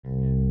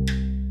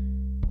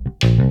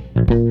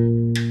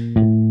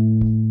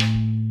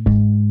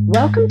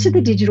Welcome to the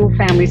Digital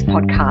Families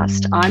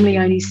Podcast. I'm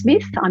Leonie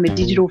Smith. I'm a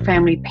digital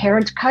family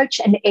parent, coach,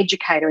 and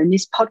educator. And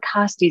this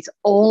podcast is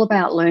all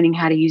about learning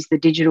how to use the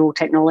digital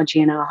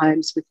technology in our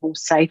homes with more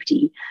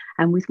safety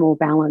and with more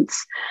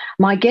balance.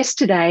 My guest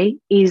today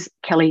is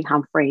Kelly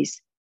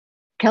Humphreys.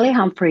 Kelly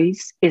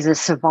Humphreys is a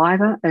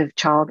survivor of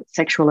child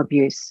sexual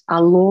abuse,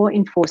 a law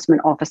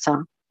enforcement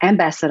officer,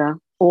 ambassador,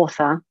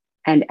 author,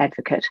 and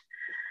advocate.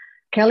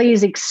 Kelly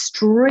is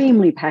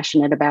extremely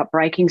passionate about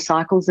breaking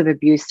cycles of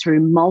abuse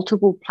through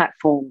multiple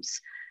platforms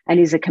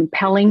and is a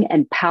compelling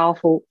and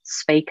powerful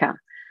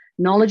speaker.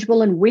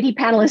 Knowledgeable and witty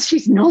panelist.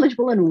 She's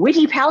knowledgeable and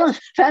witty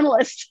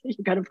panelist.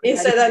 You've got to put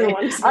say that in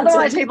one sentence.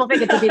 Otherwise, people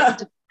think it's a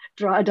bit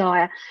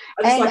dire.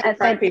 I just like to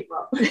crack people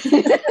up.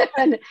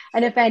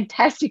 and a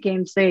fantastic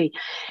MC.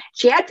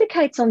 She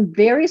advocates on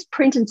various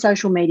print and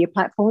social media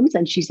platforms,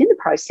 and she's in the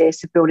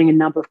process of building a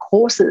number of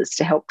courses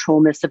to help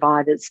trauma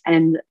survivors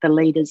and the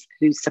leaders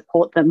who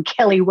support them.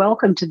 Kelly,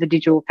 welcome to the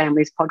Digital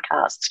Families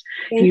Podcast.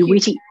 You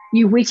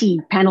witty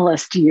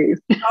panelist, you.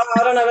 I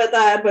don't know about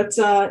that, but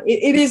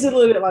it is a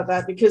little bit like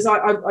that because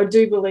I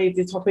do believe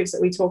the topics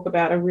that we talk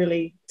about are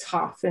really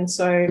tough. And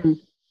so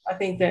I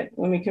think that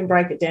when we can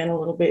break it down a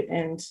little bit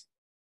and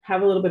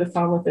have a little bit of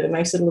fun with it, it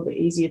makes it a little bit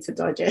easier to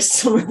digest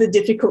some of the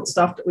difficult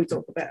stuff that we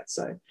talk about.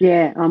 So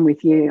yeah, I'm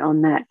with you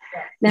on that.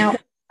 Yeah.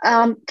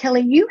 Now,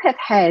 Kelly, you have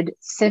had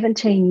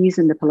 17 years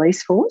in the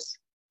police force.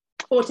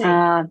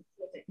 14.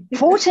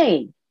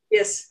 14.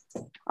 Yes.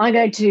 I'm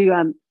going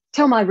to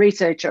tell my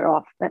researcher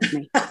off. That's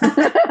me.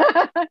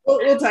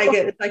 We'll take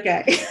it. It's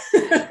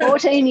okay.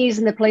 14 years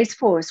in the police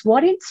force.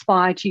 What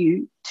inspired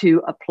you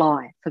to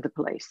apply for the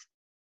police?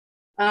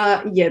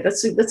 Yeah,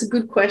 that's a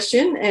good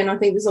question. And I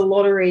think there's a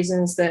lot of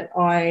reasons that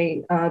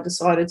I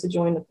decided to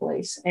join the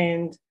police.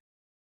 And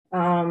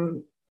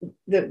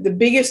the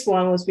biggest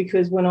one was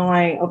because when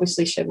I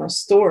obviously shared my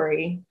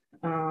story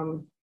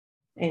and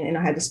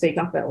I had to speak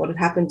up about what had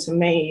happened to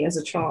me as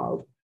a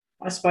child,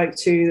 I spoke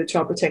to the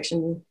Child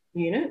Protection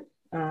Unit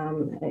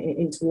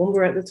in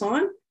Toowoomba at the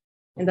time.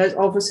 And those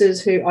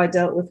officers who I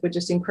dealt with were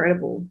just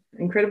incredible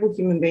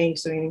human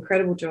beings doing an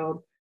incredible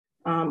job.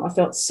 I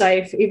felt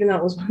safe, even though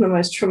it was one of the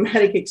most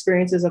traumatic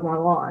experiences of my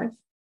life.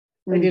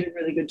 They did a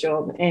really good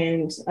job.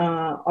 And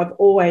I've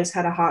always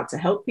had a heart to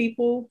help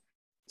people,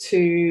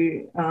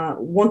 to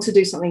want to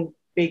do something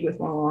big with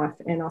my life.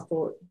 And I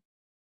thought,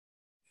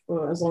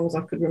 for as long as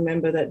I could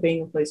remember, that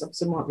being a police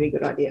officer might be a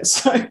good idea.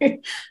 So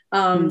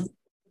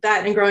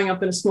that and growing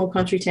up in a small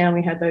country town,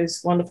 we had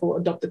those wonderful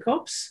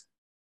Adopt-A-Cops.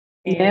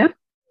 And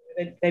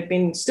they've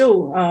been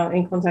still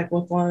in contact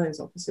with one of those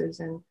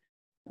officers. And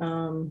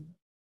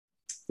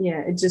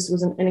it just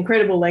was an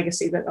incredible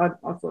legacy that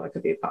I thought I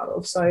could be a part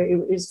of. So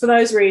it was for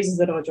those reasons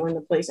that I joined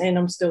the police, and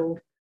I'm still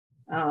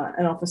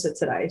an officer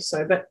today.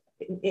 So, but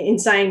in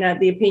saying that,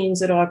 the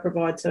opinions that I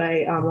provide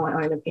today are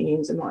my own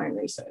opinions and my own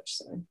research.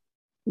 So,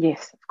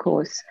 yes, of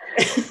course.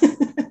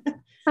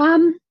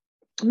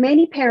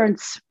 Many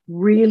parents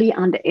really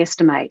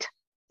underestimate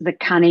the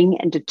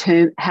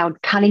how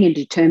cunning and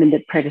determined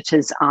that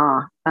predators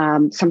are.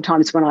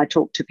 Sometimes when I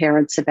talk to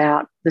parents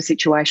about the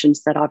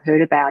situations that I've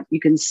heard about, you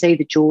can see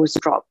the jaws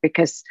drop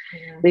because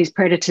these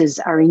predators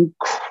are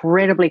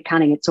incredibly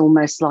cunning. It's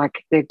almost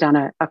like they've done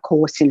a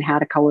course in how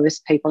to coerce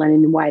people, and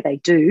in the way they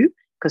do,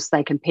 because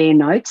they compare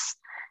notes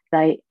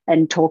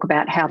and talk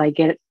about how they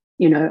get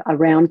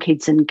around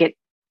kids and get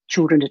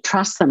children to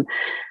trust them.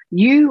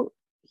 You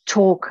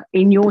talk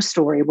in your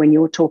story when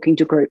you're talking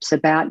to groups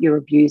about your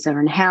abuser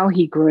and how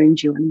he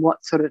groomed you and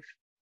what sort of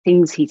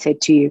things he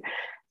said to you.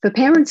 For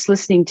parents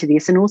listening to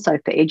this and also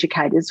for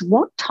educators,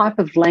 what type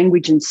of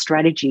language and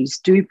strategies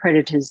do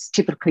predators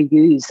typically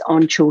use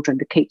on children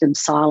to keep them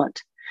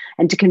silent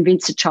and to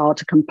convince a child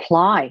to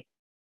comply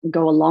and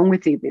go along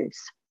with the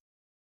abuse?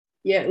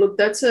 Yeah, look,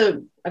 that's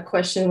a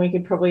question we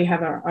could probably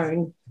have our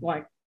own,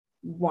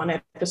 one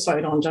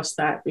episode on just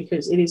that,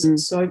 because it is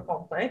so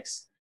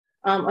complex.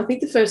 I think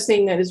the first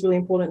thing that is really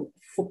important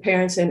for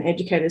parents and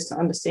educators to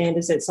understand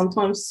is that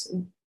sometimes,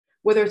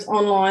 whether it's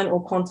online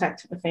or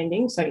contact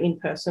offending, so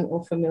in-person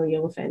or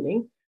familial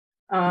offending,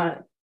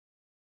 the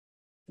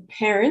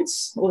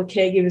parents or the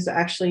caregivers are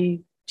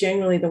actually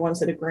generally the ones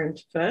that are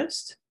groomed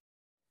first.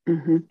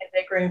 And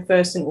they're groomed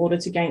first in order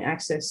to gain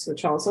access to a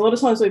child. So a lot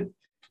of times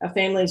our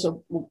families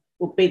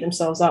will beat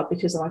themselves up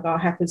because they're like, oh,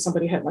 how could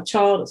somebody hurt my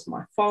child? It's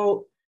my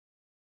fault.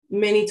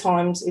 Many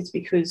times it's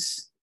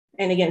because,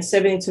 and again,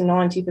 70 to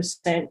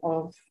 90%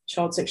 of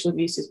child sexual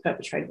abuse is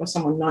perpetrated by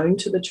someone known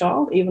to the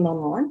child, even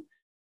online.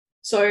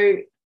 So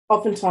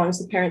oftentimes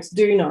the parents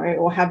do know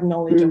or have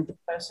knowledge of the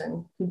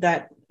person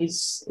that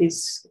is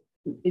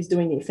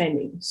doing the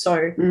offending.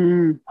 So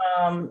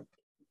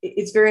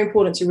it's very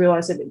important to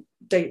realise that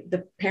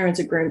the parents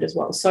are groomed as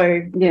well.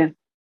 So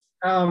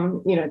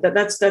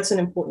that's an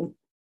important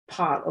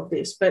part of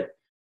this. But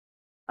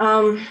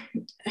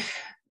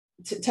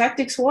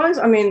tactics wise,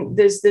 I mean,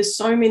 there's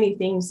so many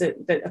things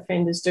that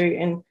offenders do,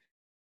 and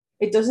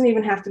it doesn't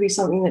even have to be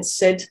something that's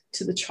said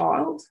to the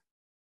child.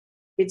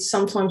 It's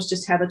sometimes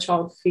just how the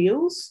child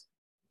feels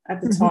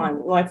at the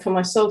time. Like for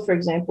myself, for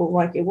example,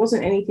 it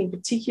wasn't anything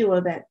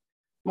particular that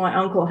my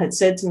uncle had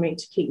said to me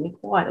to keep me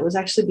quiet, it was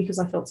actually because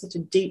I felt such a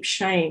deep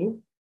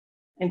shame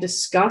and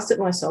disgust at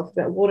myself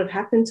about what had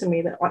happened to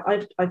me that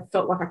I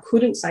felt like I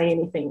couldn't say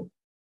anything,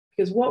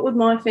 because what would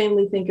my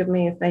family think of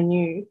me if they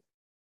knew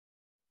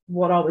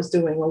what I was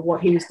doing or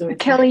what he was doing?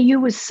 Kelly, you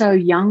were so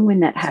young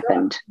when that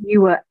happened. Right.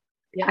 You were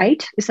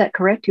 8, is that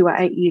correct? You were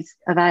 8 years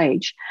of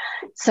age.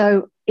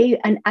 So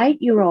an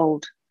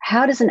 8-year-old,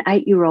 how does an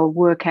 8-year-old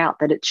work out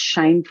that it's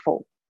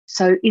shameful?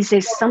 So is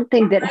there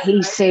something that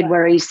he said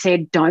where he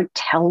said, don't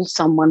tell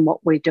someone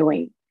what we're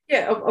doing?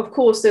 Yeah, of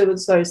course there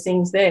was those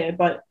things there,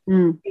 but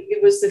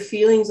it was the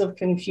feelings of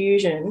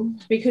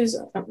confusion,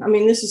 because, I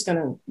mean, this is going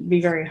to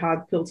be very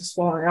hard pill to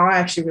swallow, and I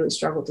actually really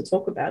struggle to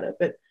talk about it,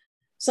 but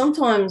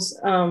sometimes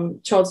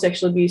child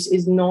sexual abuse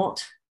is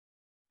not,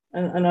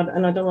 and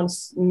I don't want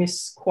to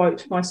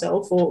misquote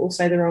myself or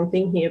say the wrong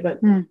thing here, but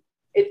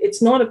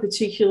it's not a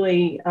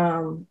particularly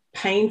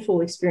painful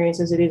experience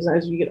as it is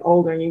as you get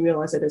older and you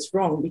realise that it's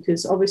wrong,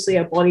 because obviously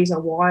our bodies are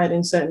wired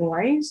in certain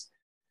ways.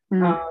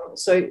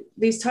 So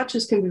these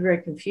touches can be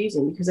very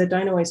confusing because they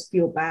don't always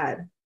feel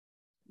bad.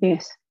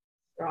 Yes.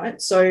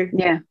 Right? So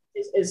yeah,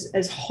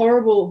 as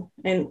horrible,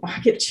 and I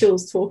get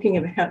chills talking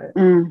about it,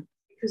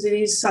 because it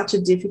is such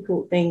a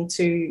difficult thing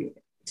to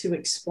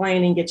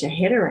explain and get your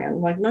head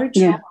around. Like, no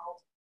child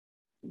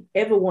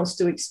ever wants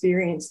to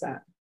experience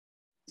that.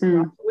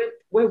 Right?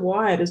 We're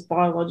wired as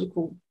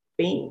biological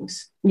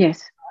beings.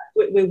 Yes.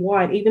 We're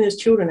wired, even as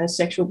children, as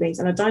sexual beings.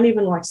 And I don't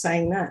even like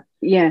saying that.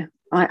 Yeah,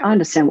 I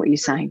understand what you're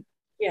saying.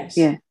 Yes.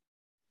 Yeah.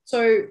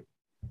 So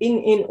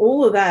in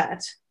all of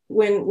that,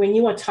 when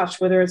you are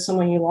touched, whether it's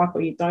someone you like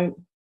or you don't,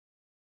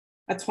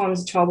 at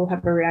times a child will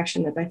have a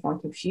reaction that they find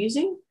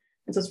confusing.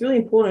 And so it's really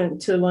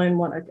important to learn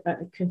what a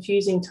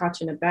confusing touch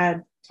and a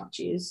bad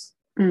touch is,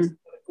 what a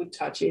good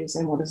touch is,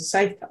 and what is a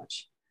safe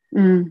touch.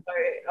 So,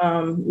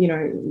 you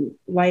know,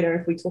 later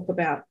if we talk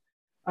about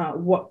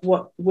what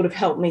would have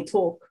helped me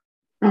talk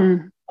a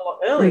lot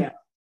earlier,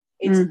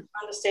 it's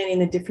understanding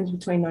the difference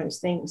between those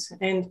things.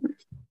 And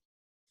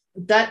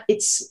that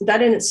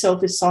in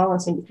itself is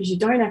silencing, because you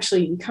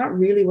can't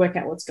really work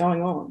out what's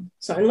going on.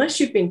 So unless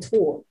you've been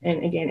taught,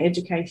 and again,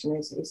 education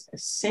is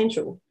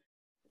essential,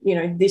 you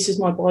know, this is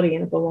my body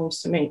and it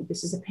belongs to me,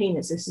 this is a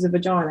penis, this is a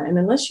vagina, and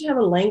unless you have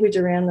a language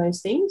around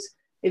those things,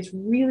 it's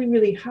really,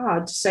 really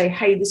hard to say,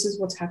 hey, this is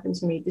what's happened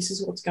to me, this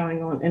is what's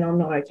going on, and I'm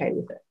not okay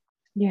with it.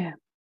 Yeah.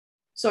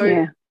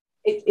 So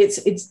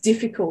it's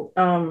difficult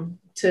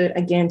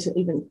to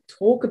even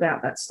talk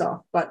about that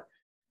stuff, but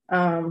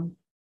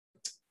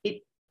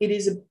it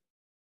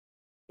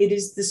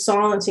is the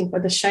silencing,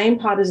 but the shame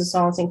part is the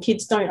silencing.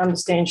 Kids don't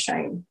understand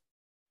shame.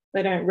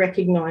 They don't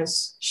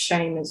recognize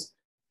shame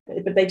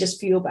but they just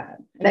feel bad.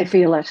 They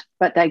feel it,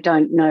 but they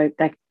don't know,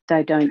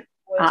 they don't,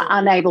 are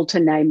unable to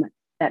name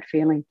that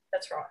feeling.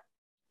 That's right.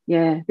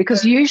 Yeah,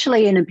 because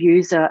usually an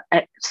abuser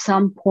at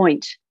some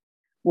point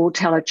will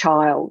tell a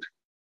child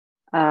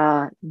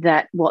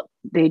that what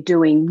they're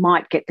doing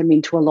might get them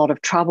into a lot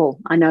of trouble.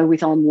 I know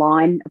with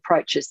online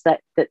approaches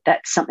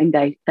that's something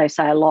they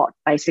say a lot.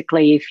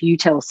 Basically, if you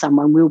tell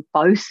someone, we'll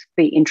both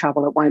be in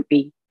trouble. It won't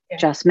be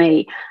just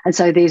me. And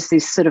so there's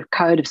this sort of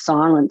code of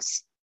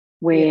silence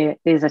where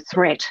there's a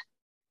threat.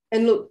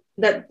 And look,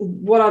 that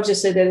what I've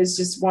just said, that is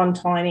just one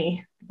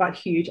tiny but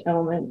huge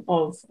element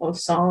of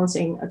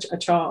silencing a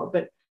child.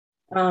 But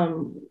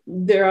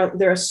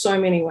there are so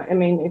many ways. I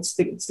mean, it's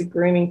the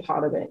grooming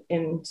part of it,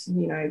 and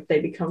you know, they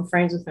become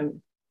friends with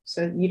them.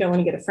 So you don't want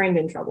to get a friend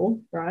in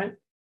trouble, right?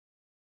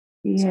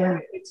 Yeah.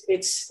 So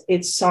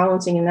it's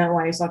silencing in that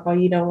way. It's like, oh,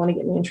 you don't want to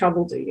get me in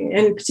trouble, do you?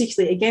 And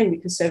particularly again,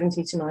 because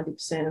 70 to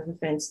 90% of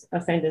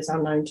offenders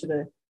are known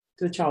to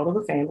the child or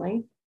the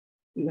family.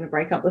 You're going to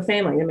break up the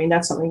family. I mean,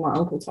 that's something my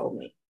uncle told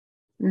me.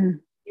 You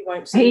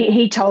won't see.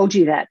 He told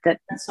you that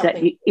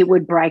it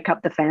would break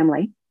up the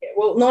family. Yeah,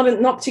 well,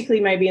 not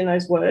particularly maybe in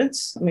those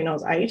words. I mean, I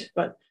was 8,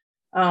 but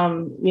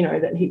you know,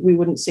 that we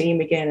wouldn't see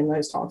him again and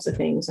those types of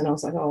things. And I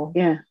was like, oh,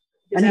 yeah.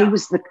 And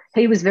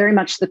he was very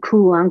much the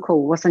cool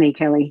uncle, wasn't he,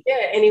 Kelly?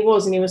 Yeah, and he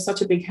was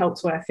such a big help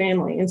to our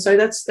family. And so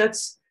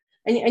that's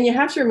and you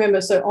have to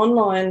remember, so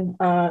online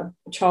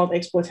child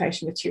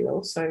exploitation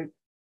material, so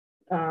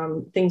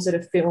things that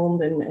are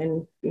filmed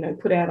and you know,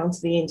 put out onto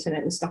the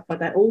internet and stuff like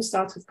that, all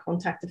starts with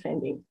contact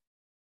offending,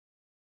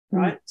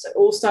 right? So it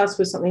all starts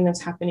with something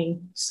that's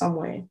happening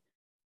somewhere.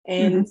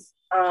 And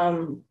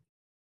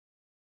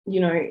you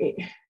know,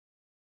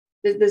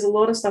 there's a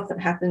lot of stuff that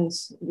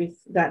happens with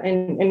that,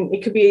 and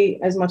it could be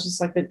as much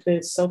as like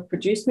the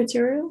self-produced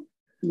material.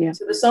 Yeah.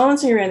 So the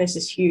silencing around this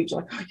is huge.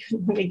 Like,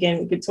 again,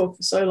 we could talk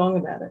for so long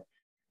about it,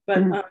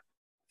 but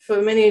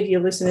for many of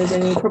your listeners,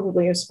 and you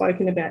probably have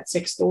spoken about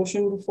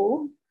sextortion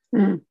before,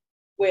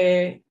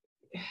 where,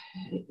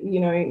 you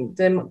know,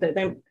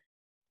 the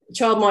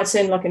child might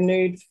send like a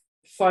nude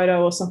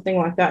photo or something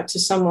like that to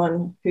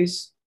someone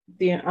who's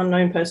the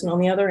unknown person on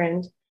the other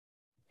end,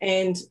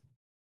 and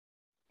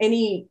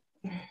any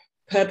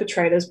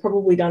perpetrators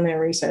probably done their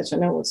research. They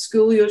know what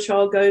school your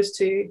child goes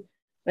to,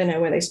 they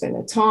know where they spend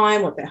their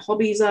time, what their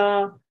hobbies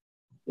are,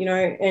 you know,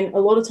 and a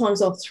lot of times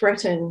they'll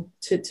threaten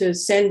to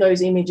send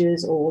those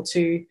images or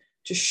to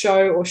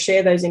show or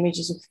share those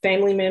images with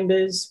family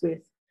members, with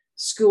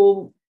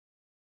school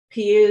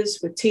peers,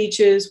 with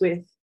teachers,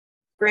 with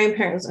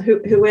grandparents,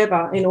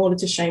 whoever, in order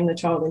to shame the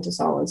child into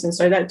silence. And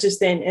so that just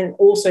then, and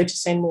also to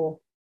send more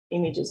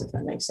images, if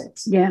that makes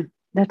sense. Yeah,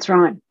 that's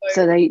right.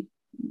 So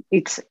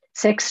it's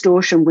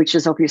sextortion, which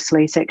is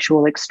obviously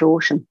sexual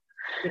extortion.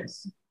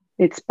 Yes.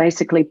 It's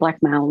basically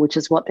blackmail, which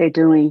is what they're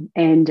doing.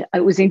 And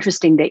it was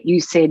interesting that you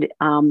said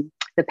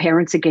the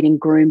parents are getting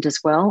groomed as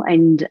well.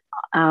 And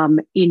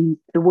in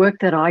the work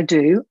that I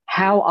do,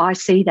 how I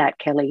see that,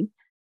 Kelly,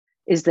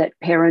 is that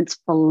parents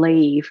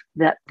believe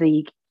that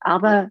the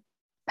other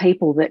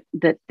people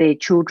that their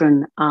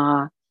children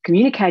are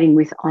communicating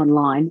with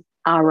online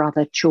are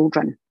other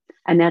children.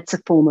 And that's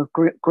a form of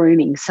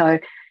grooming. So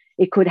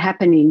it could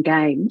happen in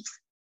games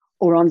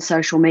or on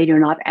social media.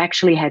 And I've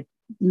actually had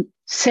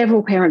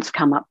several parents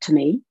come up to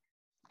me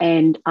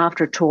and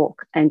after a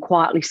talk and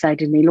quietly say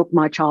to me, look,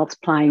 my child's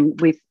playing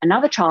with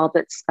another child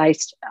that's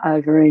based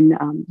over in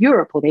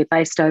Europe, or they're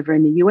based over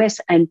in the US.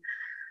 And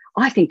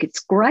I think it's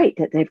great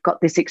that they've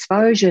got this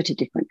exposure to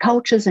different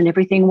cultures and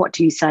everything. What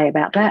do you say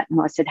about that? And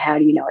I said, how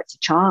do you know it's a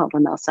child?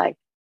 And they'll say,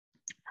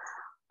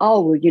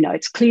 oh, well, you know,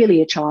 it's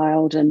clearly a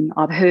child and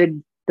I've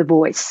heard the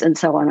voice and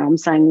so on. I'm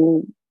saying,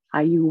 well,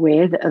 are you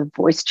aware that a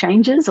voice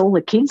changes? All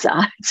the kids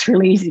are. It's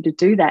really easy to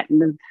do that.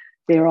 And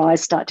their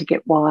eyes start to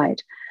get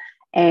wide.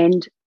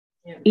 And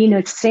in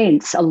a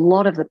sense, a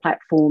lot of the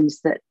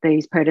platforms that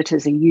these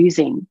predators are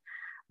using,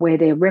 where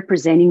they're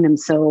representing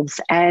themselves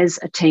as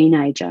a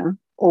teenager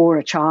or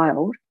a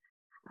child,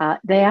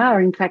 they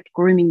are in fact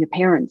grooming the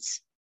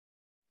parents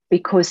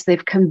because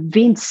they've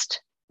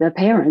convinced the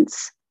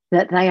parents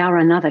that they are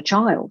another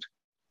child.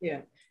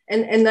 Yeah.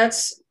 And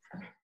that's,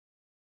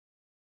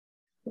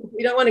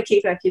 we don't want to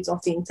keep our kids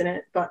off the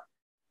internet, but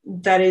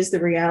that is the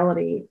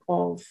reality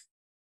of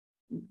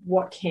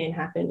what can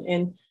happen.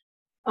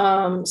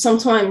 And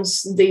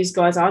sometimes these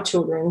guys are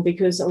children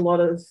because a lot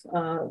of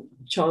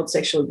child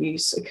sexual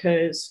abuse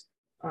occurs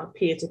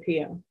peer to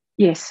peer.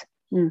 Yes.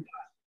 Mm.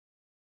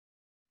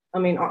 I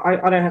mean, I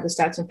don't have the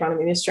stats in front of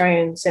me. The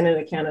Australian Senate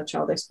account of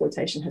child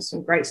exploitation has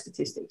some great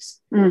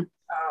statistics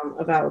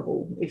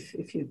available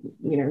if you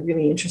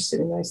really interested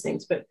in those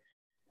things. But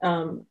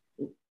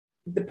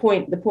the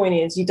point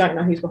is, you don't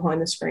know who's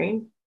behind the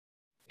screen.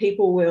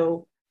 People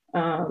will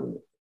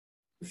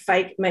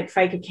make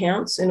fake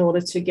accounts in order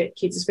to get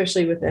kids,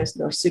 especially with their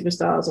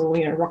superstars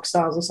or rock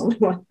stars or something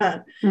like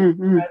that.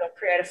 Mm-hmm. They'll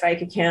create a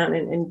fake account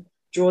and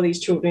draw these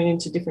children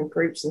into different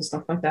groups and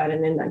stuff like that,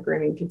 and then that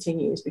grooming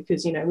continues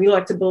because we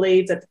like to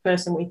believe that the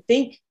person we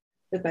think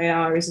that they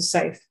are is a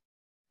safe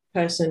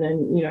person,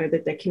 and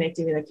that they're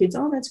connecting with their kids.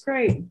 Oh, that's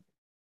great,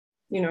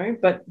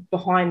 but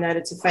behind that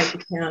it's a fake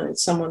account.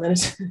 It's someone that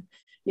is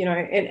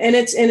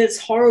and it's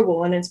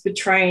horrible, and it's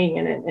betraying,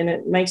 and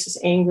it makes us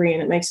angry,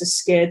 and it makes us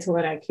scared to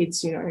let our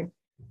kids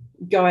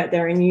go out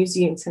there and use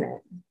the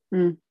internet.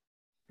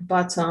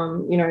 But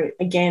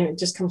again, it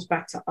just comes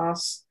back to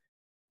us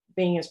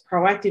being as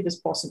proactive as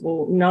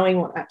possible, knowing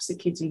what apps the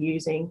kids are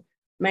using,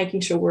 making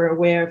sure we're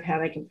aware of how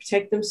they can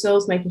protect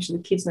themselves, making sure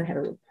the kids know how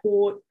to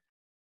report,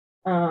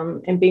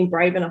 and being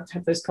brave enough to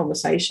have those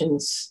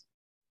conversations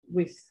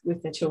with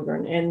their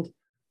children. And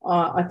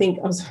I think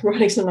I was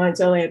writing some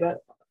notes earlier, but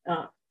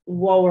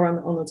while we're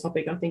on the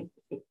topic, I think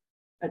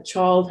a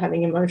child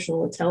having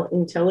emotional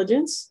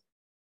intelligence,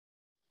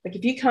 like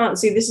if you can't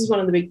see, this is one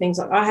of the big things.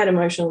 Like I had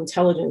emotional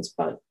intelligence,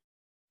 but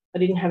I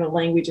didn't have a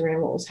language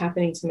around what was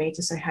happening to me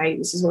to say, hey,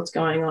 this is what's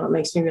going on. It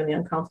makes me really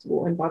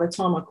uncomfortable. And by the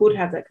time I could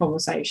have that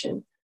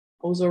conversation,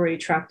 I was already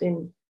trapped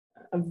in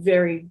a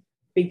very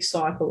big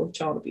cycle of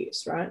child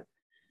abuse, right?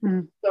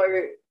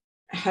 So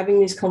having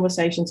these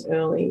conversations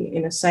early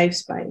in a safe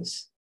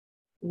space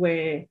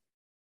where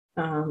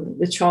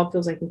the child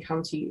feels they can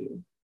come to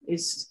you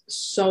is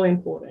so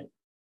important.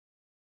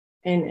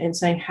 And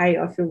saying, hey,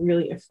 I feel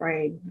really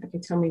afraid. Okay,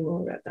 tell me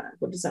more about that.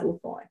 What does that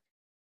look like?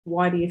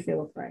 Why do you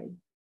feel afraid?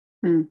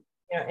 And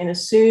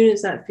as soon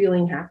as that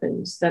feeling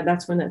happens,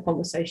 that's when that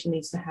conversation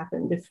needs to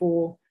happen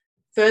before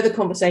further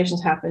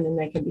conversations happen, and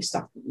they can be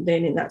stuck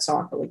then in that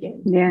cycle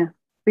again. Yeah.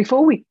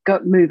 Before we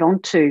move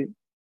on to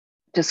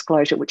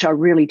disclosure, which I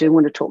really do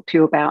want to talk to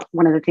you about,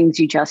 one of the things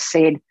you just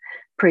said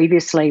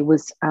previously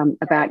was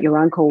about your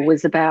uncle,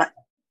 was about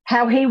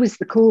how he was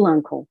the cool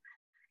uncle.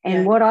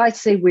 And what I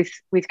see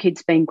with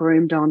kids being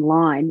groomed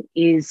online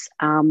is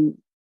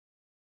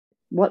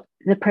what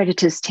the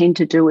predators tend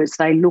to do is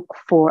they look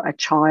for a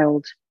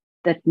child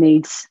that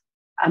needs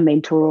a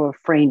mentor or a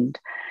friend,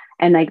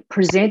 and they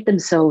present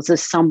themselves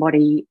as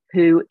somebody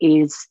who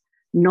is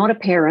not a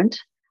parent,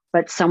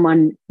 but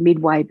someone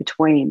midway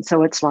between.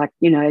 So it's like,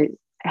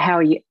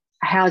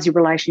 how's your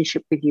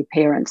relationship with your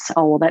parents?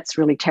 Oh, well, that's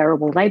really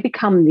terrible. They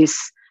become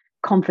this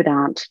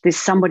confidant, this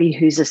somebody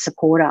who's a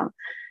supporter.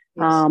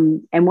 Yes.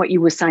 And what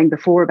you were saying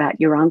before about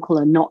your uncle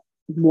and not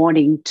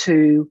wanting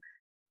to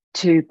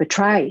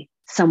betray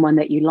someone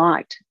that you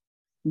liked,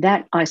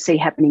 that I see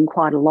happening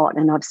quite a lot.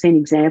 And I've seen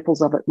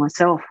examples of it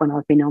myself when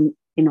I've been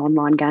in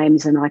online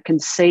games, and I can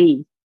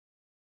see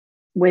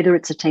whether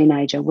it's a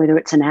teenager, whether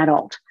it's an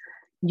adult,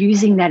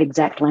 using that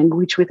exact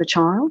language with a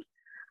child.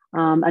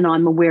 And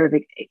I'm aware of,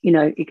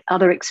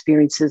 other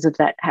experiences of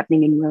that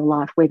happening in real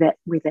life where the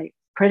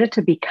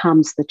predator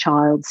becomes the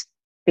child's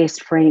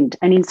best friend.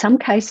 And in some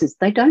cases,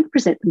 they don't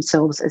present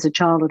themselves as a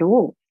child at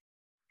all.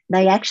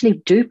 They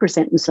actually do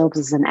present themselves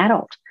as an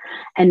adult.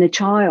 And the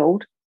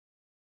child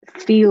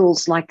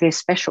feels like they're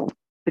special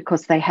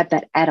because they have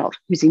that adult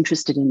who's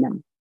interested in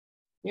them.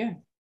 Yeah,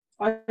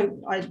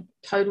 I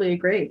totally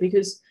agree,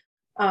 because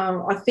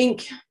I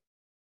think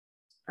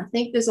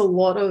there's a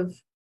lot of,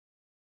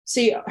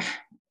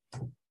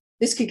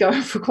 this could go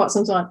on for quite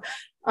some time.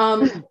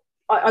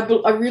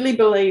 I really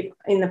believe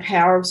in the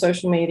power of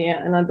social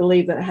media, and I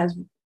believe that it has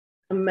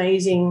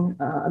amazing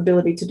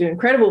ability to do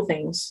incredible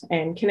things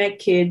and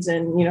connect kids,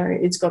 and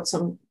it's got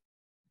some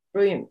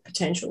brilliant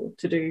potential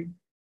to do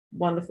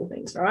wonderful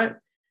things, right?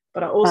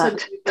 But I also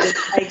believe that it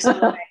takes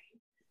away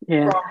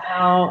from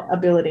our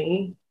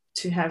ability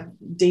to have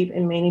deep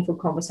and meaningful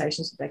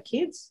conversations with our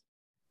kids.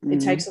 It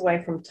takes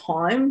away from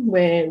time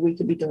where we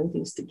could be doing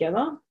things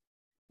together,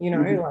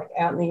 like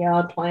out in the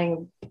yard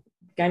playing a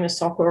game of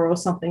soccer or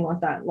something like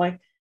that. Like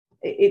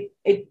it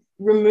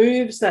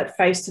removes that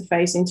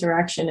face-to-face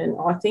interaction. And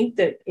I think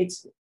that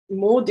it's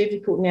more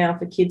difficult now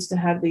for kids to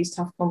have these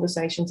tough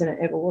conversations than it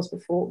ever was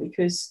before,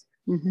 because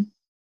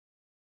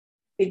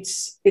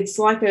it's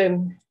like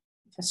a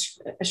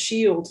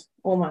shield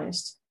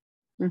almost.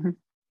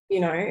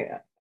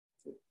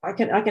 I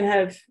can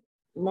have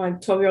my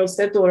 12-year-old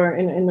stepdaughter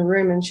in the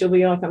room, and she'll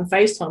be like on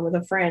FaceTime with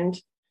a friend,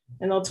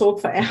 and they'll talk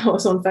for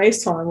hours on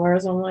FaceTime,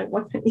 whereas I'm like,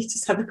 why can't you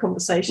just have a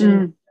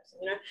conversation?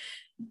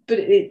 But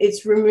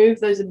it's removed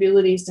those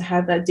abilities to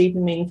have that deep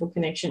and meaningful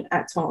connection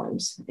at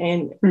times.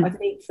 And I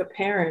think for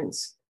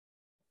parents,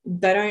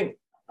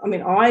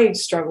 I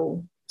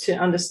struggle to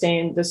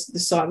understand the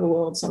cyber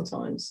world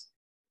sometimes.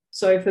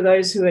 So for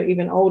those who are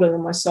even older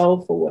than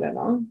myself or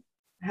whatever,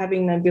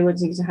 having the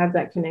ability to have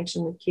that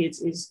connection with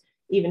kids is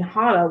even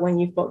harder when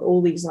you've got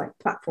all these like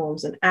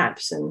platforms and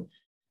apps and,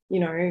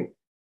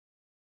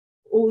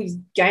 all these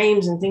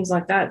games and things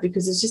like that,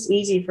 because it's just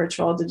easy for a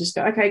child to just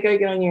go, okay, go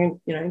get on your,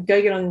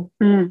 go get on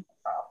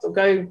or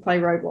go play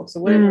Roblox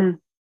or whatever,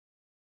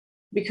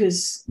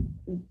 because,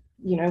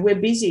 we're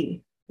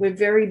busy. We're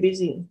very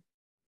busy.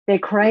 They're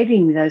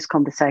craving those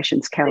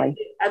conversations, Kelly.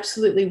 They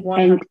absolutely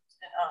 100%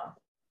 are.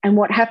 And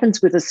what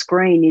happens with a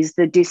screen is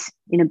the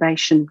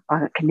disinhibition,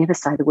 I can never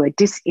say the word,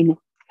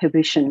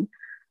 disinhibition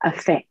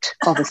effect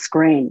of a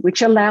screen,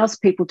 which allows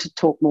people to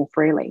talk more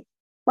freely.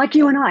 Like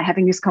you and I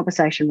having this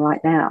conversation right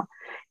now.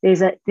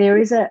 There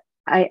is a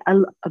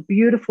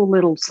beautiful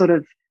little sort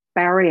of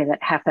barrier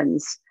that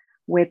happens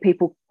where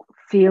people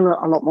feel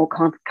a lot more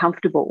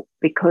comfortable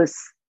because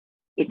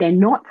they're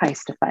not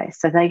face-to-face.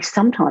 So they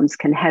sometimes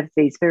can have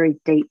these very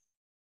deep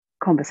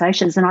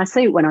conversations. And I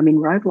see it when I'm in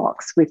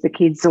Roblox with the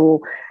kids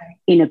or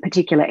in a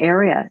particular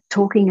area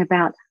talking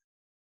about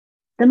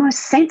the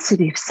most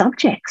sensitive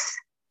subjects.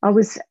 I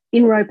was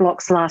in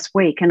Roblox last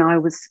week, and I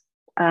was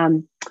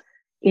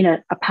in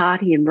a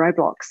party in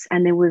Roblox,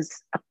 and there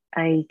was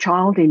a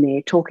child in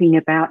there talking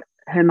about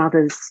her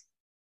mother's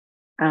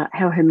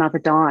how her mother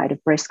died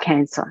of breast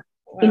cancer.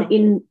 Wow.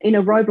 in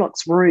a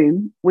Roblox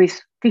room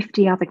with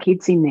 50 other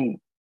kids in there.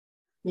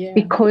 Yeah.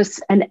 Because,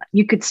 and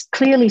you could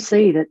clearly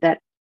see that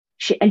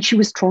she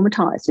was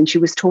traumatized, and she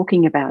was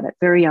talking about it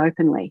very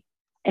openly.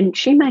 And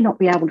she may not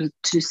be able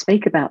to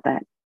speak about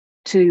that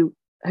to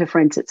her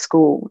friends at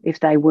school if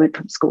they weren't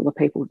from school, the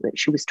people that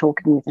she was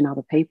talking with and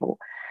other people.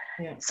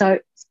 Yeah. So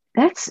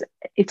it's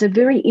a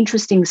very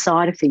interesting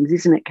side of things,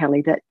 isn't it,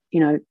 Kelly, that,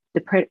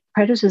 the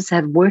predators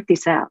have worked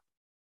this out.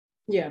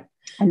 Yeah.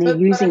 And they're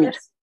using it.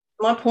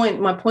 My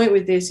point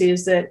with this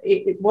is that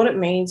what it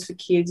means for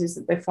kids is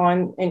that they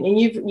find, and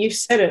you've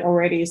said it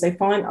already, is they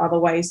find other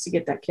ways to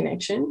get that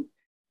connection.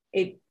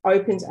 It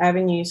opens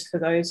avenues for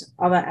those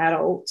other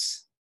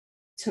adults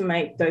to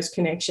make those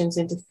connections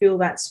and to fill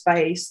that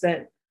space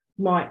that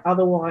might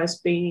otherwise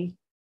be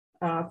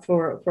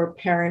for a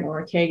parent or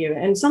a caregiver.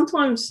 And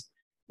sometimes,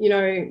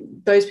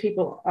 those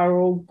people are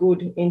all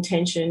good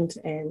intentioned,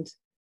 and,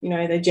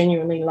 they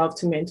genuinely love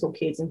to mentor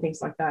kids and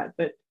things like that.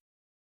 But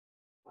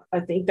I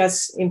think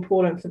that's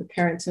important for the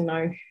parent to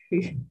know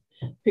who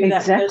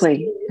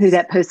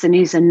that person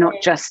is, and not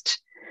just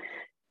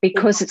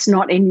because it's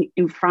not in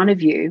front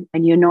of you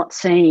and you're not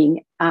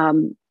seeing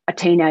a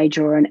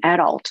teenager or an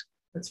adult.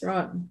 That's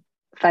right.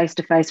 Face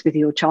to face with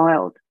your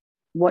child.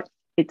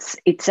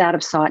 It's out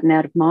of sight and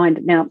out of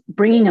mind. Now,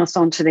 bringing us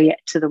on to the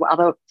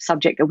other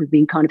subject that we've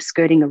been kind of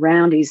skirting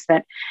around is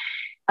that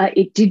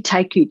it did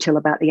take you till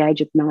about the age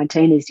of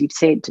 19, as you've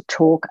said, to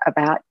talk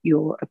about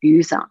your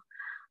abuser.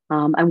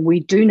 And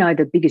we do know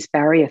the biggest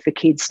barrier for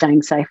kids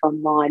staying safe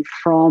online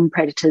from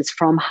predators,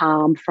 from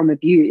harm, from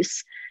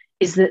abuse,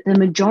 is that the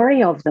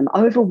majority of them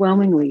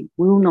overwhelmingly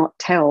will not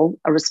tell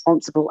a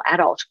responsible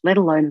adult, let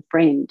alone a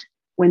friend,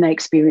 when they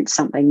experience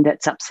something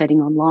that's upsetting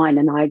online.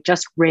 And I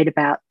just read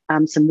about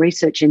some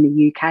research in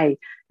the UK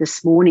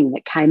this morning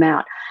that came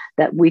out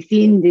that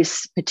within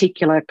this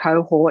particular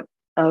cohort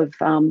of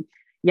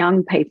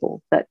young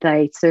people that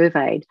they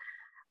surveyed,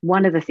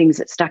 one of the things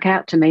that stuck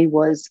out to me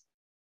was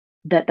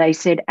that they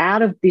said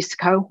out of this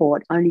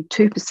cohort, only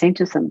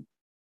 2% of them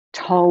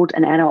told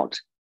an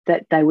adult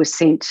that they were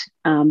sent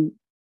a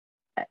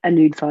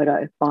nude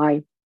photo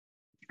by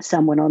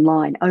someone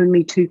online,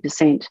 only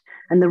 2%.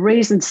 And the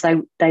reasons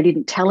they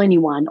didn't tell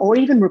anyone or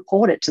even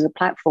report it to the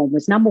platform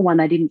was, number one,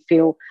 they didn't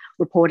feel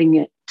reporting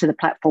it to the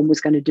platform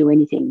was going to do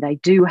anything. They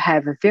do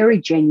have a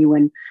very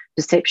genuine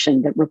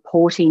perception that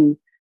reporting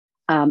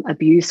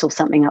abuse or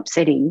something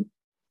upsetting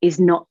is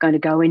not going to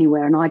go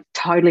anywhere. And I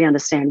totally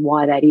understand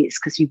why that is,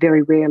 because you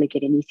very rarely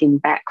get anything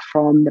back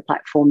from the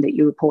platform that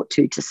you report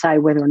to say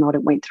whether or not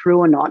it went through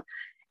or not.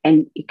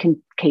 And it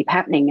can keep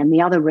happening. And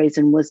the other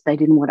reason was they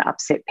didn't want to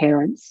upset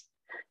parents.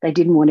 They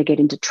didn't want to get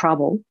into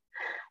trouble.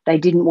 They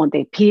didn't want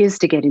their peers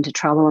to get into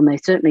trouble, and they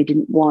certainly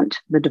didn't want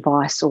the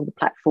device or the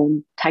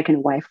platform taken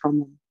away from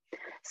them.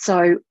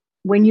 So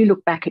when you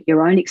look back at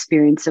your own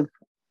experience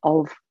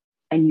of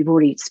and you've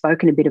already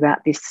spoken a bit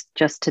about this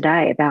just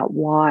today, about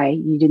why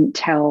you didn't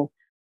tell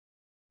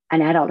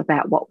an adult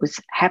about what was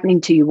happening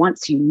to you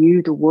once you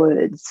knew the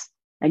words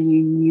and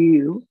you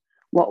knew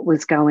what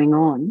was going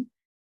on.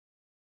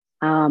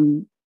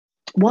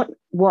 What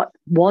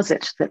was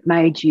it that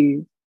made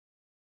you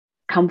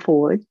come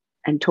forward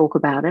and talk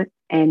about it?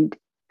 And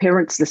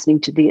parents listening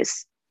to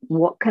this,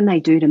 what can they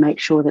do to make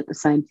sure that the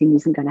same thing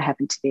isn't going to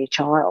happen to their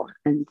child,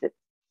 and that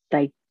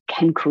they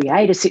can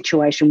create a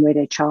situation where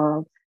their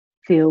child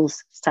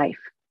feels safe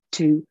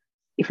to,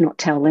 if not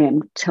tell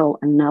them, tell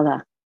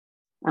another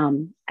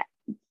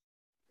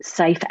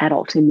safe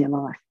adult in their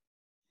life?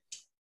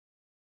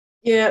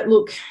 Yeah,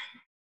 look,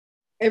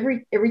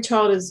 every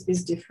child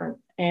is different,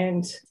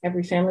 and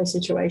every family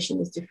situation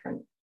is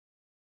different.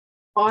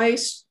 I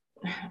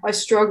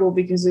struggle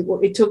because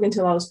it took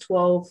until I was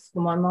 12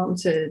 for my mum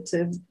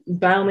to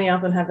bail me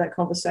up and have that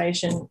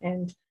conversation.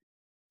 And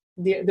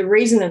the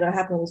reason that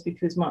happened was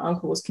because my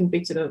uncle was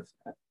convicted of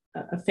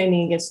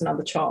offending against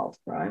another child,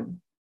 right?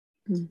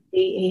 Mm.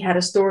 He had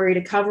a story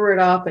to cover it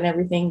up and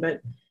everything,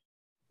 but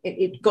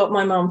it got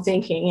my mum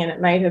thinking, and it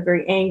made her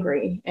very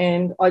angry.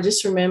 And I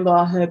just remember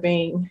her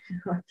being,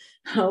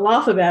 I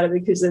laugh about it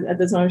because at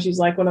the time she's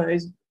like one of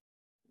those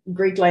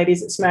Greek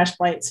ladies that smash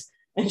plates,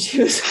 and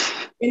she was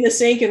in the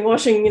sink and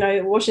washing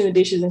the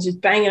dishes, and she's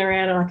banging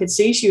around, and I could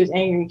see she was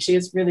angry. She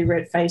has really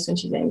red face when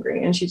she's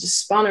angry, and she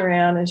just spun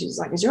around and she's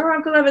like, "Has your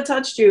uncle ever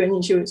touched you?"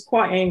 And she was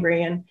quite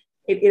angry, and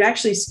it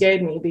actually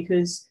scared me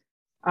because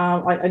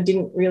I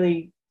didn't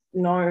really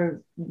know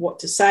what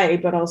to say,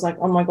 but I was like,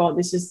 oh my God,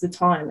 this is the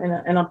time.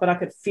 But I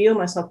could feel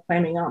myself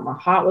clamming up. My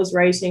heart was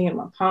racing and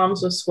my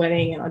palms were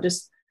sweating, and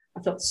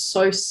I felt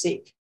so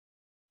sick.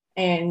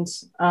 And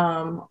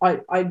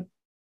I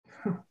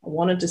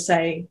wanted to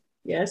say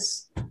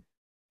yes.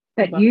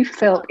 But you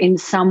felt in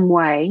some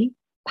way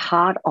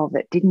part of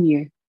it, didn't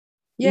you?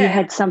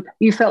 Yeah.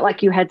 You felt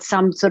like you had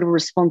some sort of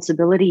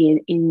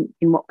responsibility in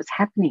what was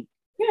happening.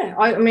 Yeah.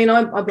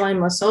 I blame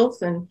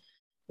myself, and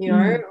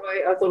I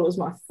thought it was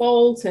my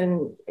fault,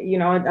 and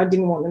I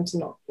didn't want them to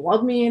not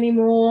love me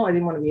anymore. I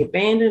didn't want to be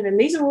abandoned, and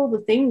these are all the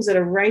things that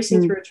are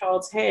racing through a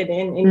child's head,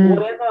 and in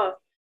whatever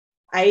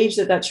age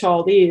that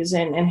child is,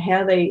 and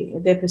how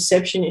their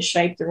perception is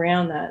shaped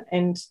around that.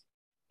 And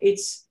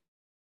it's,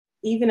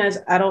 even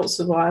as adult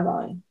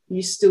survivor,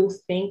 you still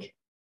think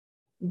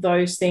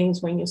those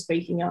things when you're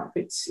speaking up.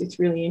 It's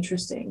really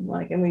interesting.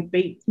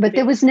 But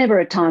there was never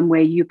a time where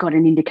you got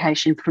an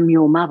indication from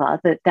your mother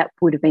that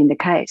would have been the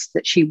case,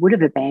 that she would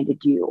have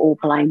abandoned you or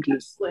blamed you?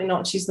 Absolutely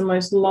not. She's the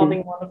most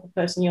loving, wonderful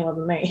person you'll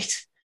ever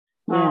meet.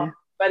 Yeah.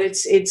 But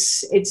it's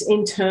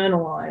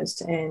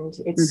internalized, and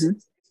it's a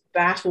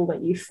battle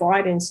that you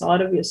fight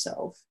inside of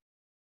yourself.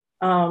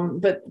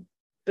 But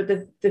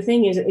the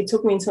thing is, it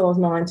took me until I was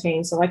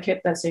 19, so I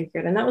kept that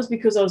secret. And that was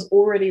because I was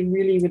already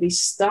really, really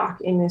stuck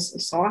in this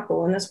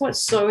cycle. And that's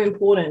what's so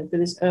important for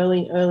this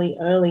early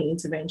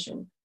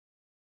intervention.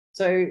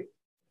 So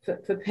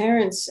for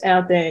parents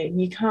out there,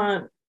 you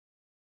can't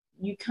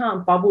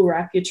bubble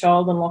wrap your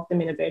child and lock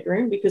them in a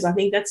bedroom, because I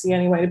think that's the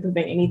only way to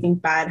prevent anything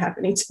bad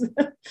happening to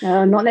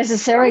them. Not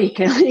necessarily,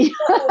 Kelly.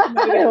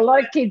 There are a lot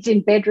of kids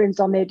in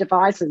bedrooms on their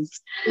devices.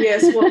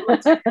 Yes, well,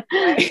 but,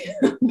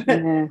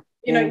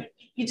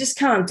 you just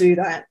can't do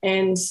that.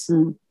 And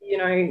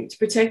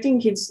protecting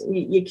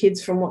your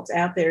kids from what's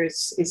out there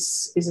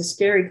is a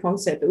scary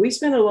concept. But we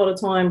spend a lot of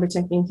time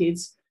protecting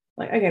kids.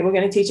 Like, okay, we're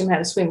going to teach them how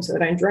to swim so they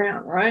don't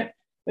drown, right?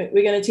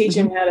 We're going to teach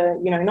them how to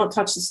not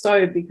touch the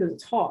stove because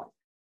it's hot.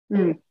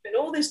 But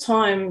all this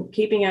time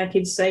keeping our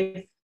kids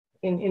safe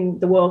in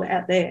the world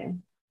out there,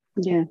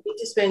 we need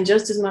to spend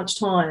just as much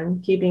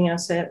time keeping our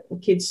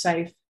kids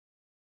safe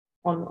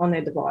on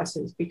their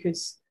devices,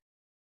 because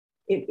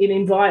it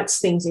invites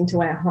things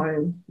into our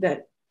home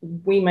that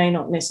we may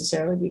not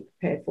necessarily be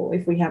prepared for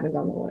if we haven't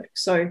done the work.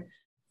 So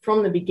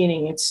from the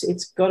beginning,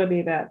 it's got to be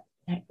about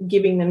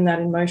giving them that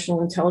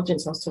emotional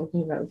intelligence I was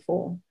talking about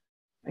before.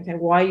 Okay,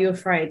 why are you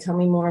afraid? Tell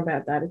me more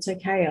about that. It's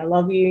okay. I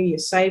love you. You're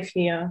safe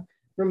here.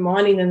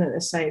 reminding them that they're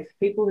safe.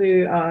 People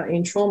who are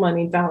in trauma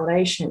need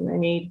validation.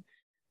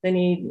 They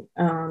need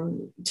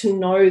to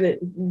know that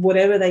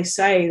whatever they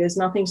say, there's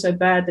nothing so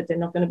bad that they're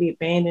not going to be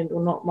abandoned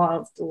or not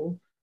loved or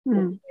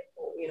you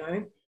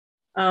know.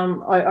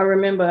 I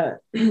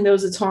remember there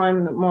was a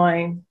time that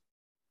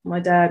my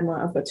dad,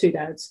 I've got two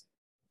dads,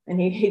 and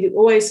he would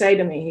always say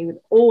to me,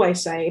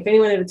 if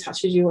anyone ever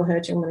touches you or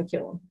hurts you, I'm going to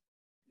kill them.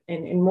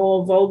 And in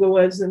more vulgar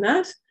words than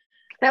that.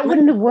 That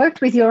wouldn't have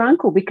worked with your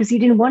uncle because you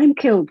didn't want him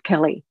killed,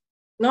 Kelly.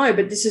 No,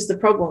 but this is the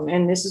problem,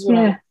 and this is what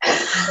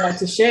I'd like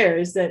to share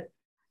is that.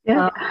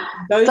 Yeah.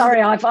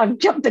 Sorry, I've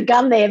jumped the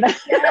gun there. But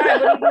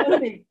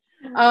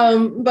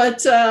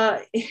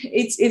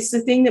it's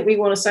the thing that we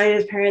want to say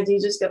as parents. You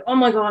just go, oh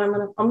my God,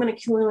 I'm gonna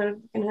kill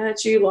him and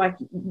hurt you. Like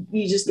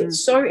you just get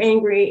so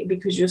angry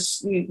because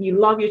you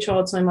love your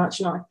child so much,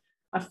 and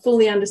I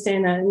fully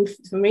understand that. And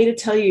for me to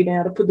tell you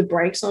now to put the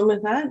brakes on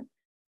with that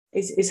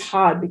is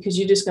hard because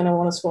you're just going to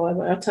want to swallow.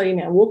 But I'll tell you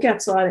now, walk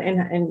outside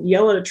and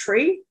yell at a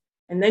tree,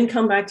 and then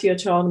come back to your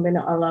child and be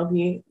like, I love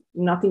you.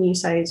 Nothing you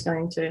say is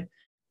going to,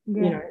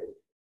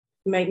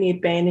 make me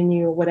abandon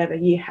you or whatever.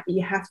 You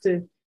have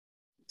to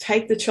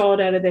take the child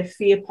out of their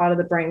fear part of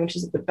the brain, which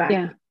is at the back.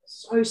 Yeah.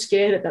 So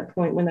scared at that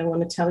point when they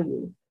want to tell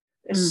you.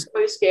 They're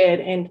so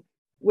scared. And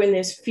when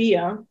there's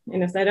fear,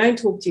 and if they don't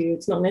talk to you,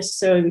 it's not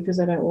necessarily because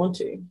they don't want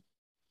to.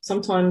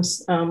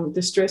 Sometimes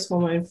the stress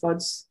hormone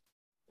floods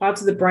parts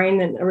of the brain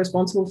that are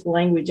responsible for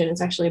language, and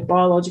it's actually a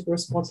biological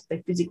response if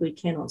they physically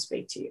cannot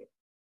speak to you.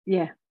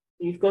 Yeah.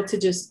 You've got to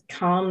just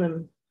calm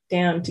them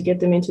down to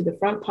get them into the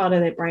front part of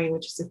their brain,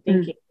 which is the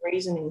thinking,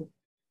 reasoning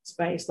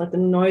space. Let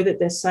them know that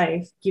they're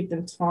safe, give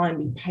them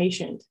time, be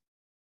patient.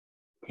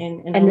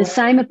 And the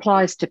same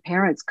applies to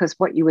parents, because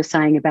what you were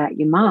saying about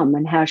your mum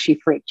and how she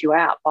freaked you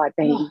out by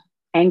being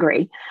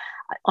angry,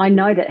 I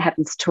know that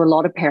happens to a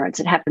lot of parents.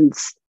 It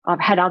happens. I've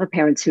had other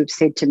parents who have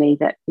said to me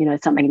that,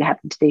 something had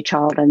happened to their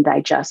child and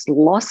they just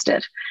lost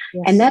it.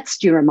 Yes. And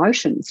that's your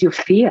emotions, your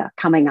fear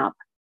coming up.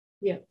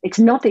 Yeah. It's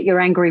not that you're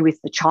angry with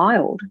the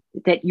child,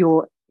 that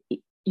your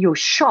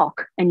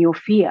shock and your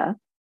fear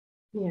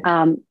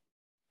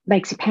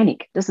makes you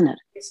panic, doesn't it?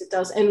 Yes, it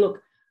does. And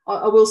look,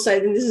 I will say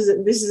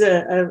that this is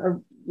a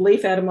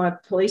leaf out of my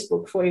police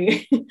book for you,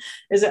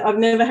 is that I've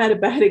never had a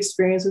bad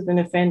experience with an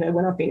offender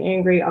when I've been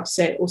angry,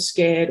 upset or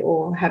scared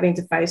or having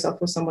to face off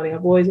with somebody.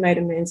 I've always made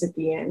amends at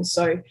the end.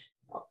 So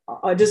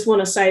I just want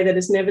to say that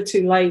it's never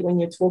too late when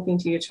you're talking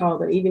to your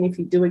child, that even if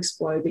you do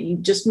explode, that you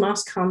just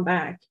must come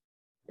back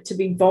to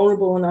be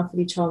vulnerable enough with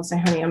your child and say,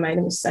 honey, I made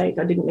a mistake.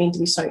 I didn't mean to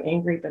be so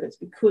angry, but it's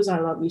because I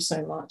love you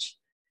so much.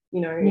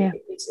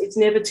 It's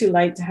never too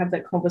late to have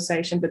that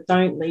conversation, but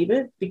don't leave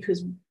it,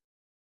 because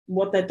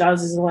what that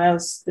does is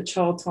allows the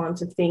child time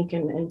to think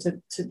and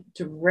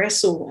to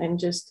wrestle and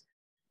just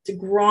to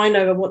grind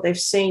over what they've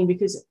seen.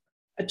 Because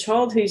a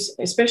child who's,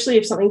 especially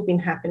if something's been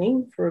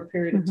happening for a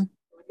period of time,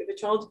 if a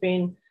child's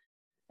been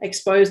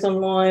exposed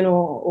online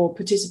or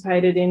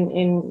participated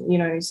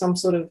in some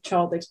sort of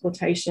child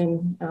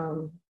exploitation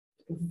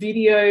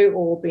video,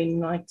 or been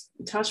like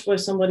touched by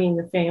somebody in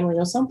the family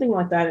or something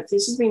like that, if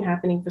this has been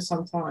happening for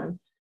some time,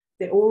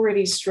 they're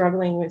already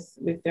struggling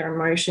with their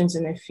emotions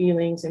and their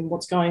feelings and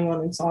what's going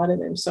on inside of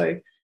them. So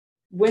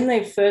when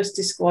they first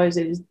disclose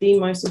it is the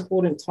most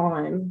important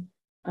time,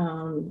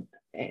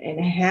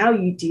 and how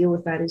you deal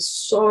with that is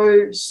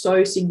so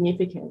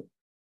significant.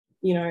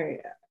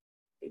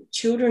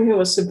 Children who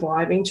are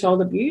surviving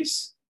child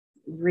abuse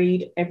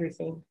read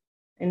everything,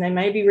 and they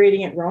may be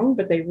reading it wrong,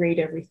 but they read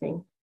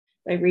everything.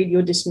 They read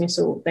your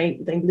dismissal. They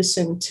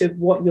listen to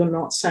what you're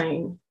not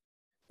saying.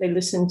 They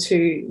listen to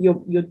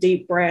your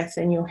deep breath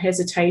and your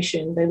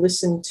hesitation. They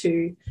listen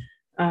to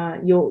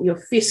your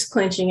fist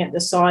clenching at the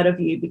side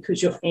of you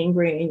because you're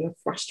angry and you're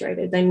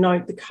frustrated. They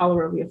note the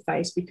color of your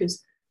face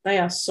because they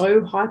are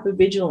so hyper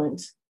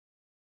vigilant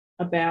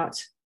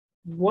about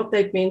what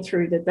they've been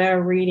through that they are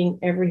reading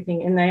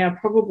everything, and they are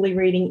probably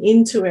reading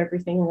into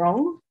everything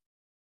wrong.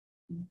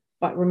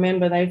 But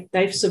remember,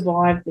 they've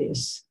survived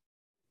this.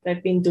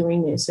 They've been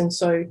doing this. And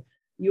so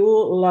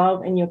your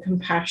love and your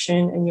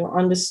compassion and your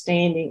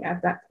understanding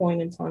at that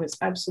point in time is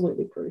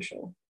absolutely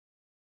crucial.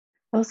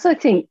 I also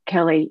think,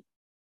 Kelly,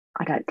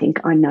 I don't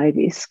think I know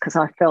this because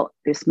I felt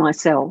this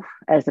myself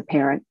as a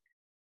parent.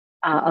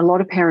 A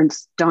lot of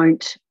parents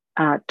don't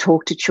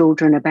talk to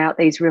children about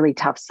these really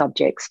tough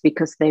subjects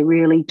because they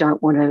really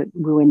don't want to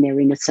ruin their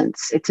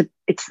innocence.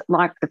 It's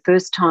like the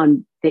first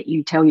time that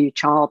you tell your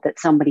child that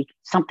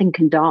something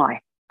can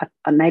die.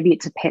 Maybe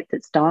it's a pet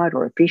that's died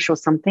or a fish or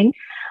something,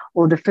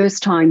 or the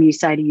first time you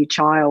say to your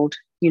child,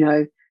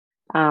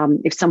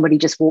 if somebody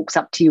just walks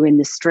up to you in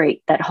the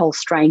street, that whole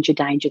stranger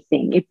danger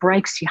thing, it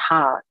breaks your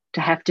heart to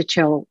have to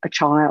tell a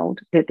child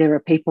that there are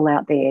people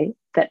out there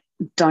that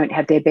don't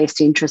have their best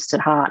interests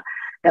at heart,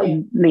 that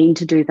mean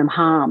to do them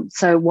harm.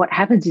 So what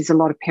happens is a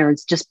lot of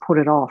parents just put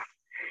it off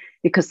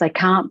because they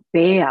can't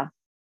bear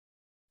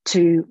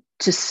to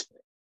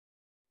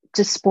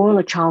spoil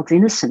a child's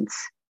innocence.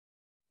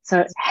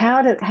 So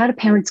how do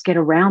parents get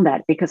around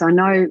that? Because I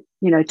know,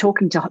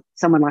 talking to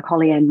someone like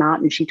Holly Ann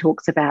Martin, she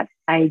talks about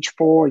age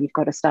 4, you've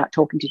got to start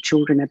talking to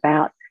children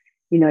about,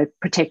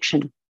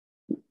 protection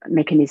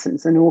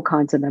mechanisms and all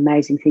kinds of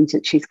amazing things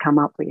that she's come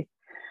up with.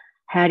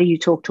 How do you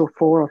talk to a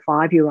 4 or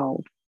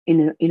 5-year-old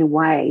in a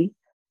way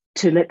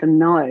to let them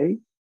know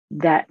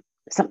that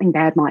something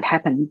bad might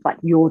happen, but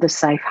you're the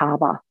safe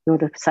harbour, you're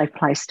the safe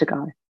place to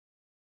go?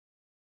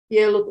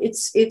 Yeah, look,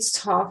 it's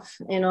tough,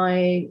 and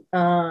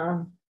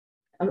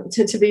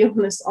to be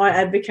honest, I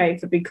advocate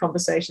for big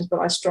conversations, but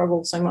I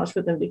struggle so much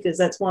with them because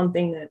that's one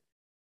thing that,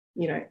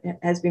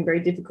 has been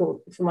very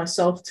difficult for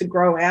myself to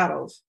grow out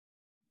of.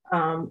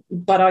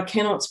 But I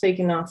cannot speak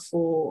enough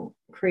for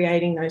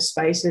creating those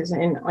spaces.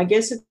 And I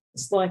guess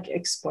it's like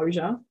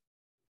exposure.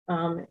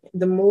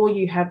 The more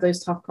you have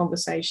those tough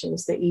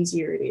conversations, the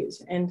easier it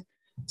is. And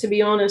to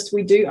be honest,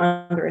 we do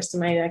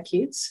underestimate our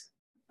kids.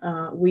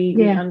 We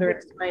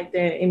underestimate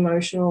their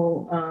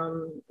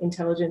emotional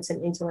intelligence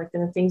and intellect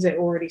and the things they're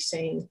already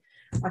seeing.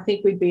 I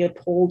think we'd be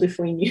appalled if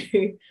we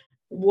knew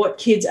what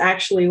kids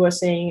actually were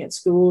seeing at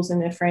schools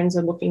and their friends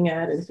are looking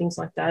at and things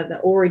like that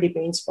already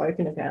being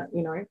spoken about,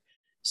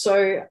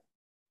 So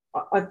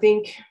I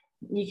think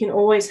you can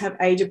always have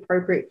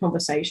age-appropriate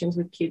conversations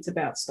with kids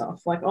about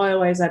stuff. Like I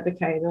always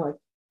advocate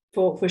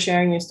for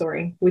sharing your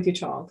story with your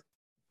child.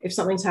 If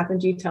something's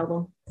happened, you tell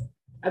them.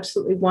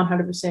 Absolutely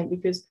 100%,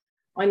 because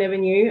I never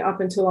knew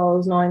up until I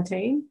was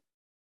 19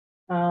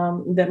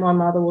 that my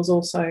mother was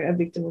also a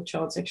victim of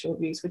child sexual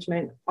abuse, which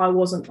meant I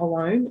wasn't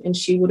alone, and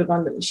she would have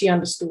she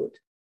understood.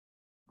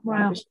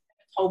 Wow. But she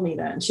never told me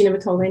that, and she never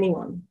told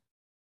anyone.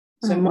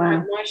 So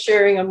my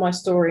sharing of my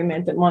story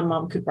meant that my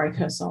mum could break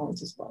her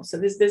silence as well. So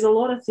there's a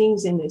lot of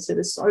things in this that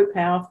are so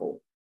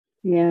powerful.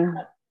 Yeah.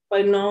 By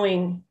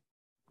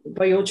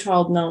your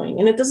child knowing,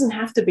 and it doesn't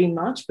have to be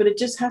much, but it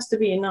just has to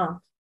be enough.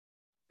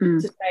 To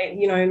say,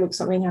 look,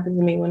 something happened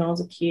to me when I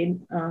was a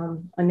kid.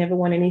 I never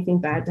want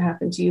anything bad to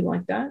happen to you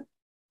like that.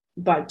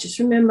 But just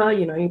remember,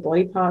 your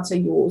body parts are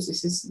yours.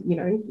 This is,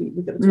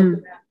 we've got to talk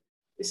about,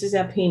 this is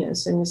our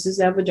penis and this is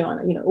our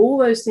vagina, all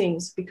those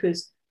things,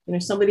 because,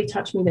 somebody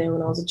touched me there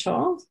when I was a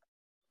child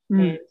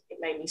and it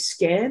made me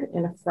scared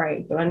and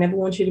afraid. But I never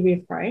want you to be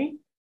afraid.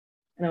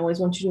 And I always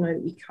want you to know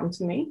that you come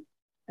to me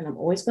and I'm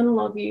always going to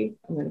love you.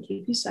 I'm going to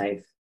keep you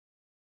safe.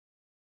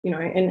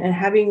 And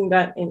having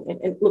that,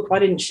 and look, I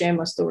didn't share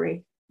my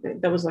story.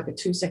 That was like a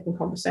 2-second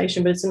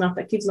conversation, but it's enough.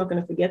 That kid's not going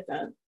to forget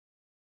that.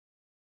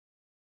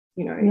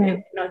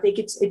 And I think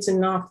it's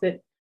enough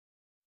that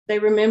they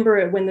remember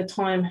it when the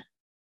time,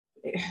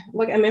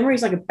 like a memory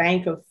is like a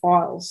bank of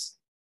files,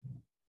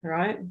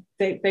 right?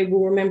 They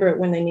will remember it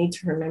when they need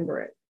to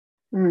remember it.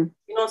 You're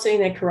not sitting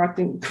there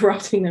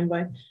corrupting them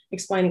by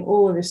explaining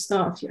all of this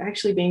stuff. You're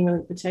actually being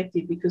really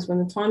protective, because when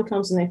the time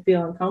comes and they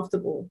feel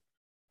uncomfortable,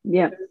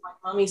 my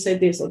mummy said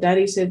this, or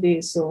daddy said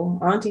this, or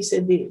auntie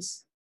said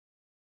this,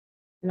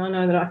 and I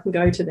know that I can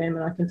go to them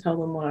and I can tell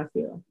them what I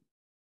feel.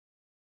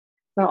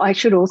 Well, I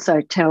should also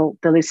tell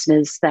the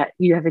listeners that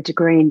you have a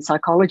degree in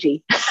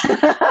psychology,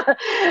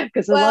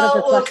 because a lot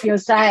of the stuff you're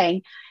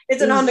saying,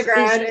 it's an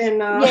undergrad,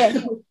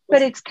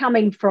 but it's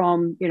coming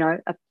from,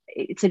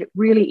 it's a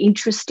really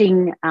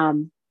interesting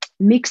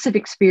mix of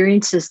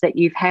experiences that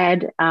you've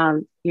had.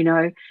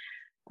 You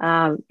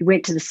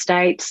went to the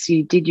States,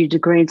 you did your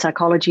degree in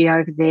psychology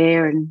over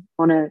there and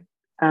on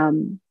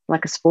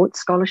a sports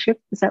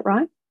scholarship. Is that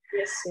right?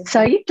 Yes.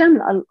 So you've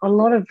done a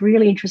lot of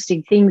really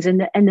interesting things,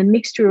 and the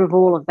mixture of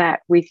all of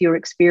that with your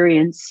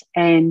experience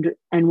and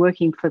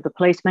working for the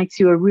police makes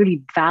you a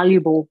really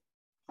valuable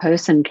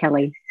person,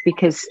 Kelly,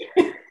 because,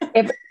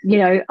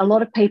 a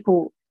lot of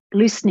people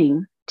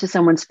listening to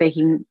someone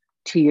speaking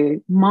to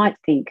you might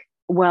think,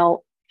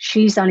 well,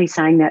 she's only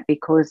saying that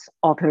because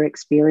of her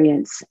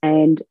experience,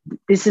 and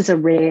this is a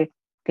rare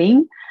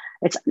thing.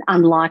 It's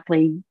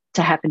unlikely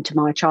to happen to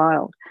my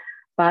child.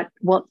 But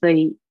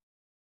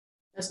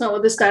that's not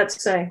what the stats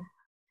say.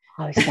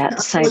 I was about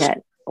to say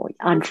that.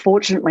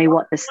 Unfortunately,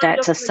 what the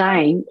stats are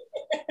saying,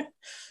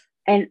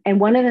 and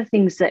one of the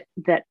things that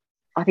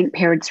I think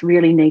parents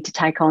really need to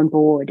take on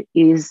board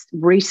is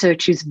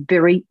research is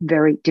very,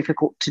 very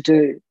difficult to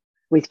do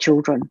with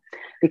children,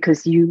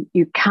 because you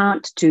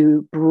can't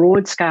do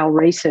broad-scale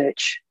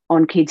research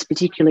on kids,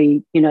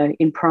 particularly,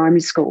 in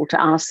primary school,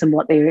 to ask them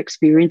what their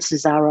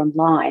experiences are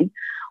online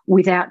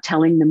without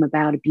telling them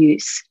about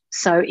abuse.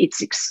 So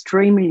it's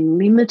extremely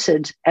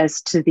limited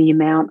as to the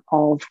amount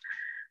of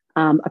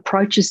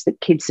approaches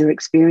that kids are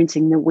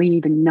experiencing that we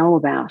even know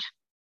about.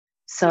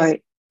 So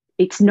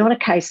it's not a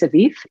case of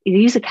if, it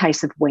is a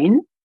case of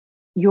when.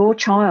 Your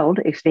child,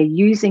 if they're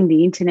using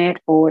the internet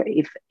or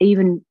if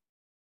even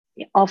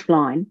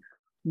offline,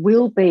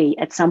 will be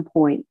at some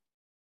point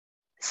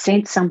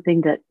sent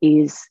something that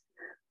is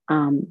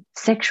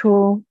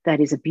sexual, that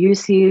is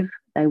abusive.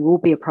 They will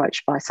be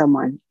approached by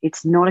someone.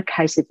 It's not a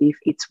case of if,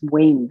 it's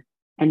when.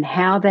 And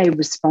how they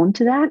respond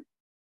to that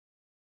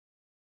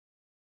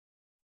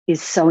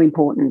is so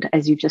important,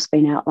 as you've just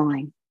been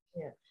outlining.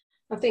 Yeah,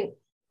 I think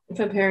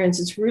for parents,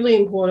 it's really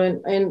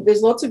important. And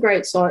there's lots of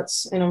great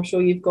sites, and I'm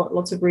sure you've got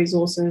lots of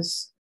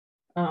resources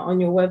on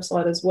your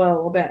website as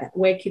well about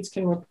where kids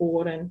can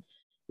report, and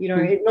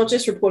not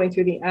just reporting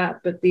through the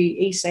app, but the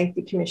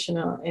eSafety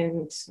Commissioner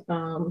and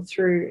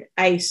through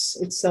ACE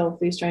itself,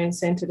 the Australian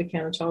Centre to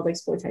Counter Child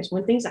Exploitation.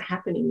 When things are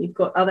happening, you've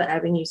got other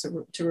avenues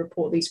to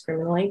report these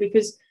criminally,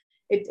 because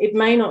it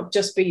may not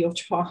just be your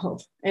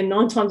child, and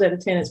 9 times out of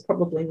 10, it's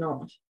probably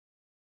not.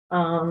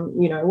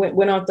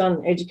 When I've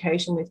done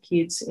education with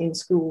kids in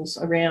schools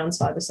around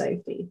cyber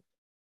safety,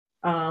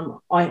 I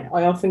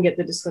often get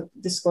the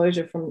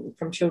disclosure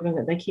from children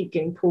that they keep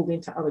getting pulled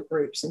into other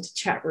groups, into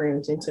chat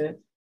rooms, into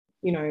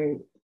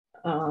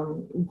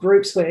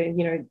groups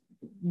where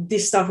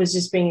this stuff is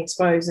just being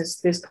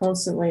exposed. There's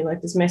constantly,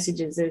 like, there's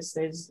messages,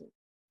 there's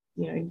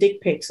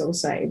dick pics, I'll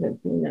say,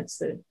 that's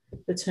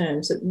the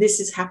term. So this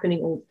is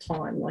happening all the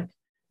time. Like,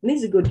 and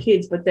these are good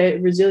kids, but they're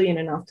resilient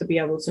enough to be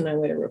able to know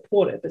where to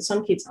report it. But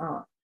some kids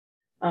aren't.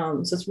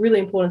 So it's really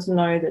important to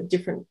know that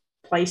different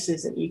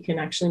places that you can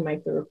actually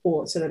make the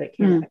report so that it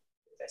can be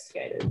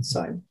investigated.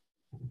 So,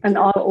 and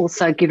I'll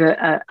also give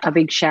a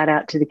big shout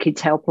out to the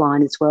Kids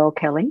Helpline as well,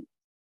 Kelly,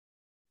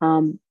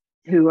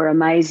 who are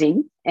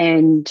amazing.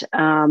 And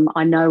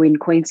I know in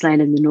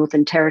Queensland and the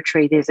Northern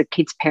Territory, there's a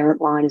kids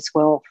parent line as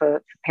well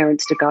for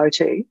parents to go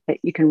to that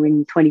you can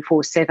ring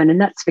 24/7,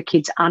 and that's for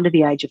kids under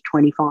the age of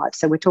 25.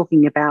 So we're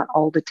talking about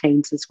older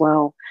teens as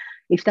well.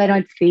 If they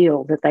don't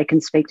feel that they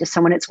can speak to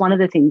someone, it's one of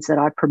the things that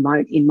I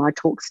promote in my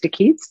talks to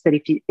kids, that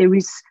if you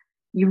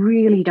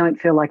really don't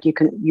feel like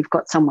you've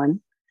got someone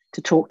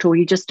to talk to, or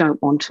you just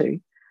don't want to,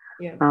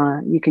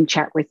 you can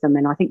chat with them.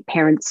 And I think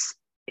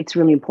it's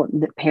really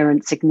important that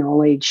parents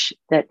acknowledge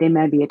that there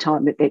may be a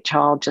time that their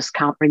child just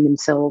can't bring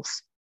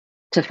themselves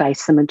to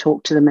face them and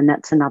talk to them, and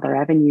that's another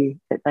avenue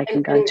that they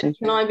can go to.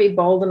 Can I be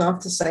bold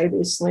enough to say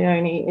this,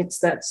 Leonie? It's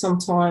that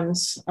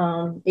sometimes,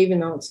 even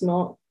though it's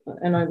not,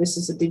 I know this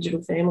is a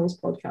Digital Families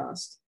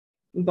podcast,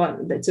 but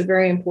it's a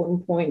very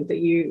important point that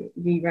you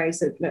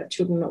raised, that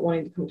children not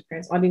wanting to come to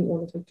parents. I didn't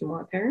want to talk to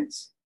my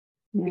parents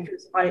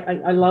because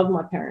I love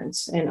my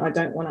parents and I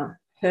don't want to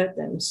hurt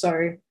them.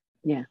 So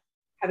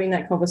having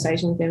that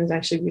conversation with them is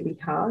actually really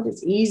hard.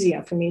 It's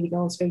easier for me to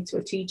go and speak to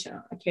a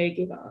teacher, a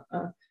caregiver,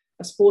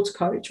 a sports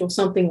coach, or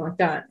something like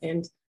that.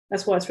 And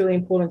that's why it's really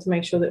important to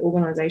make sure that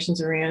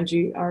organisations around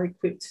you are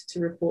equipped to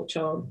report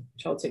child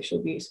sexual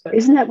abuse. But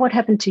isn't that what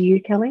happened to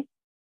you, Kelly?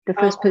 The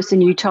first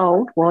person you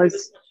told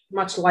was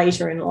much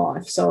later in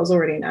life, so I was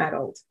already an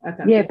adult at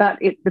that point. But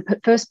the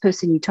first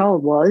person you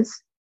told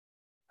was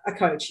a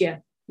coach. Yeah.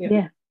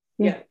 Yeah.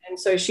 And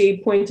so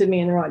she pointed me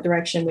in the right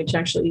direction, which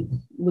actually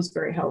was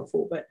very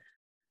helpful. But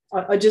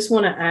I just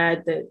want to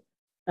add that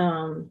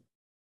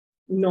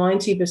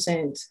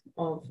 90%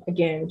 of,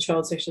 again,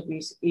 child sexual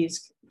abuse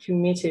is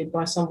committed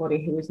by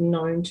somebody who is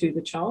known to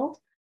the child,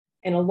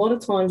 and a lot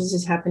of times this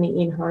is happening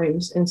in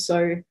homes. And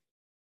so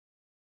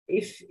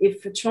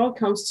if a child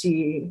comes to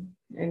you,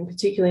 and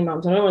particularly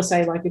mums, I don't want to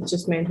say like it's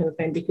just men who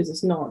offend, because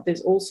it's not.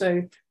 There's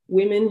also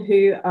women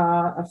who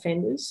are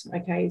offenders.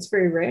 Okay, it's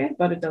very rare,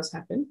 but it does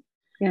happen.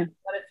 Yeah.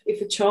 But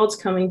if a child's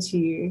coming to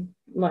you,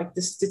 like,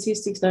 the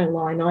statistics don't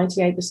lie,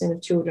 98%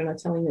 of children are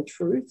telling the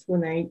truth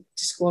when they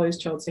disclose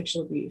child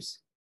sexual abuse.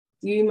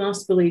 You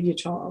must believe your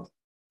child.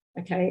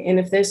 Okay, and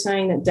if they're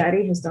saying that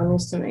daddy has done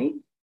this to me,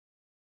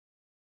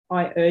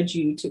 I urge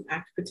you to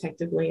act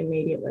protectively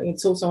immediately.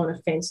 It's also an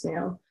offence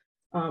now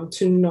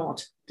to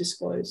not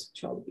disclose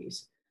child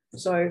abuse.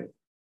 So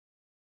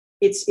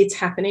it's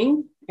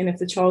happening, and if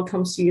the child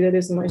comes to you, that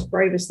is the most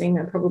bravest thing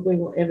they probably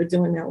will ever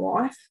do in their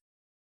life.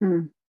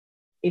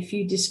 If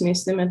you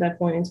dismiss them at that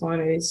point in time,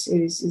 it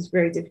is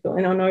very difficult.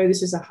 And I know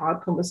this is a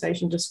hard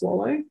conversation to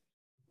swallow,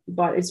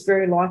 but it's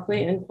very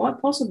likely and quite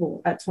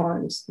possible at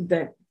times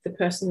that the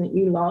person that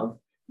you love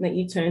and that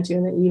you turn to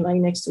and that you lay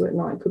next to at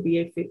night could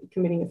be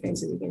committing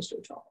offences against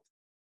your child.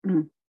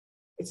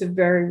 It's a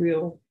very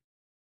real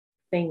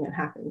thing that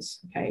happens.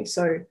 Okay,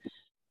 so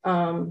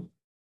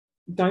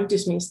don't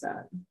dismiss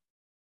that.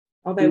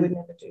 Oh, they would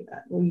never do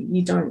that. Well,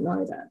 you don't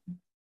know that.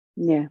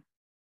 Yeah.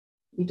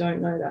 You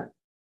don't know that.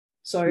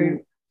 So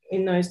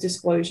in those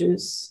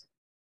disclosures,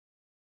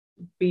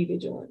 be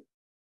vigilant.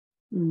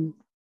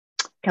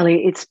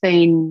 Kelly, it's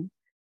been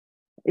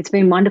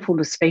wonderful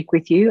to speak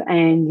with you,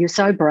 and you're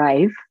so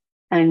brave,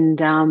 and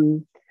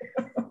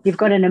you've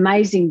got an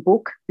amazing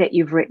book that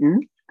you've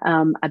written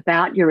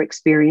about your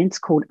experience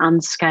called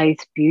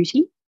Unscathed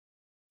Beauty.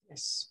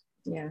 Yes.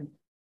 Yeah.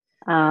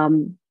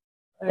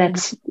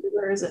 That's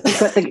where is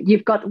it?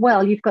 you've got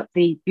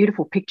the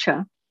beautiful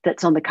picture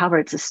that's on the cover.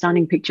 It's a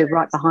stunning picture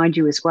right behind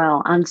you as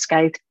well,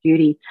 Unscathed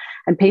Beauty,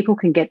 and people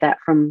can get that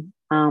from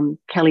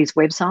Kelly's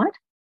website,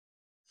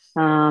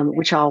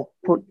 which I'll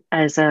put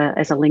as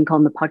a link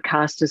on the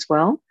podcast as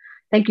well.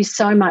 Thank you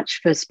so much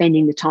for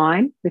spending the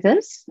time with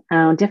us.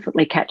 I'll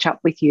definitely catch up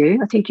with you.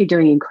 I think you're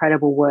doing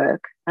incredible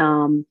work,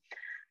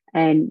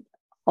 and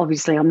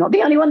obviously I'm not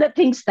the only one that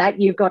thinks that.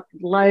 You've got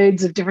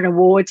loads of different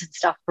awards and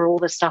stuff for all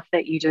the stuff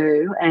that you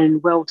do,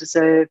 and well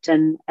deserved,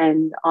 and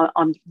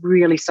I'm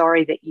really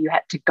sorry that you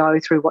had to go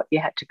through what you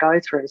had to go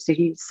through. So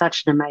you're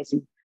such an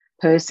amazing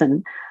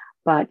person,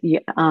 but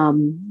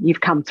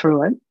you've come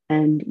through it,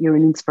 and you're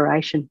an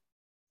inspiration.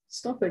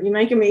 Stop it. You're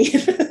making me.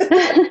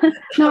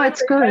 No,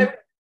 it's good.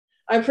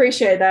 I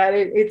appreciate that.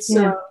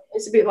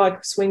 It's a bit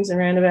like swings and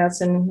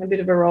roundabouts and a bit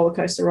of a roller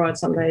coaster ride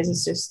some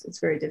days. It's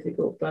very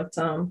difficult. But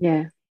I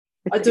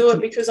do it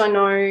because I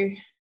know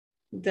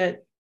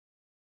that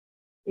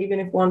even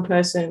if one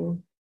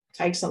person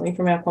takes something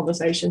from our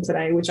conversation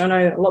today, which I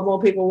know a lot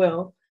more people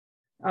will,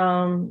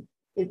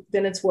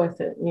 then it's worth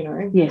it, you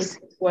know. Yes.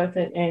 It's worth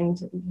it, and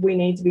we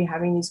need to be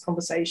having these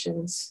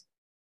conversations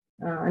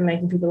and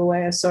making people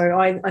aware. So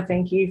I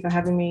thank you for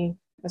having me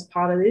as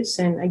part of this.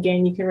 And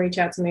again, you can reach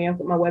out to me. I've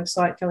got my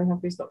website,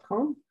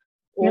 kellyhumphreys.com,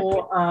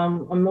 or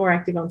I'm more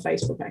active on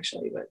Facebook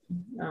actually, but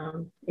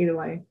either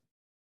way,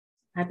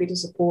 happy to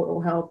support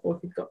or help, or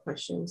if you've got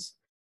questions.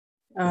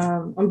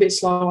 I'm a bit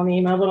slow on the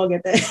email, but I'll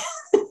get there.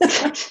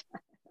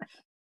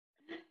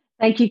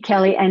 Thank you,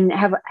 Kelly, and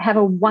have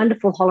a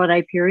wonderful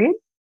holiday period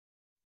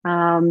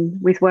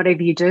with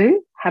whatever you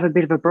do. Have a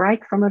bit of a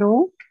break from it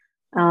all.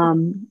 I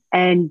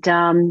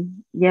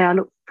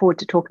look forward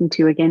to talking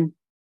to you again.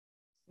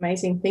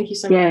 Amazing. Thank you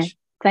so much.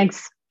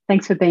 Thanks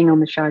for being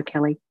on the show,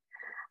 Kelly.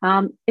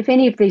 If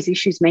any of these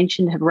issues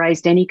mentioned have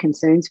raised any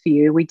concerns for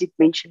you, we did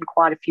mention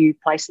quite a few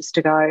places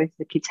to go: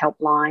 the Kids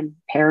Helpline,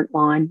 Parent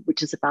Line,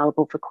 which is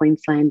available for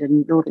Queensland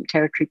and Northern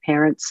Territory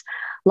parents,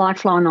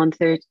 Lifeline on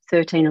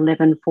 13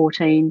 11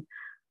 14,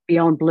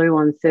 Beyond Blue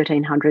on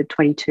 1300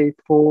 22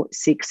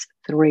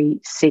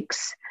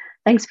 4636.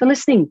 Thanks for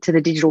listening to the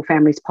Digital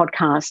Families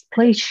Podcast.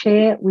 Please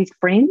share with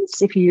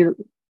friends if you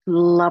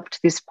loved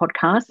this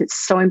podcast. It's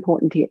so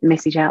important to get the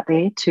message out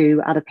there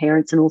to other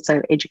parents and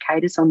also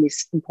educators on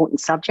this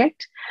important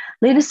subject.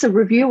 Leave us a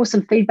review or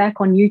some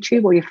feedback on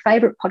YouTube or your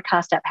favourite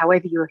podcast app,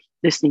 however you're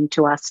listening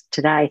to us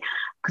today,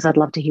 because I'd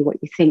love to hear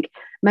what you think.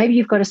 Maybe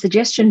you've got a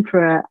suggestion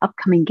for an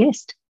upcoming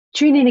guest.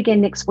 Tune in again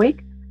next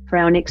week for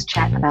our next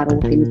chat about all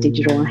things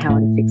digital and how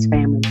it affects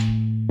families.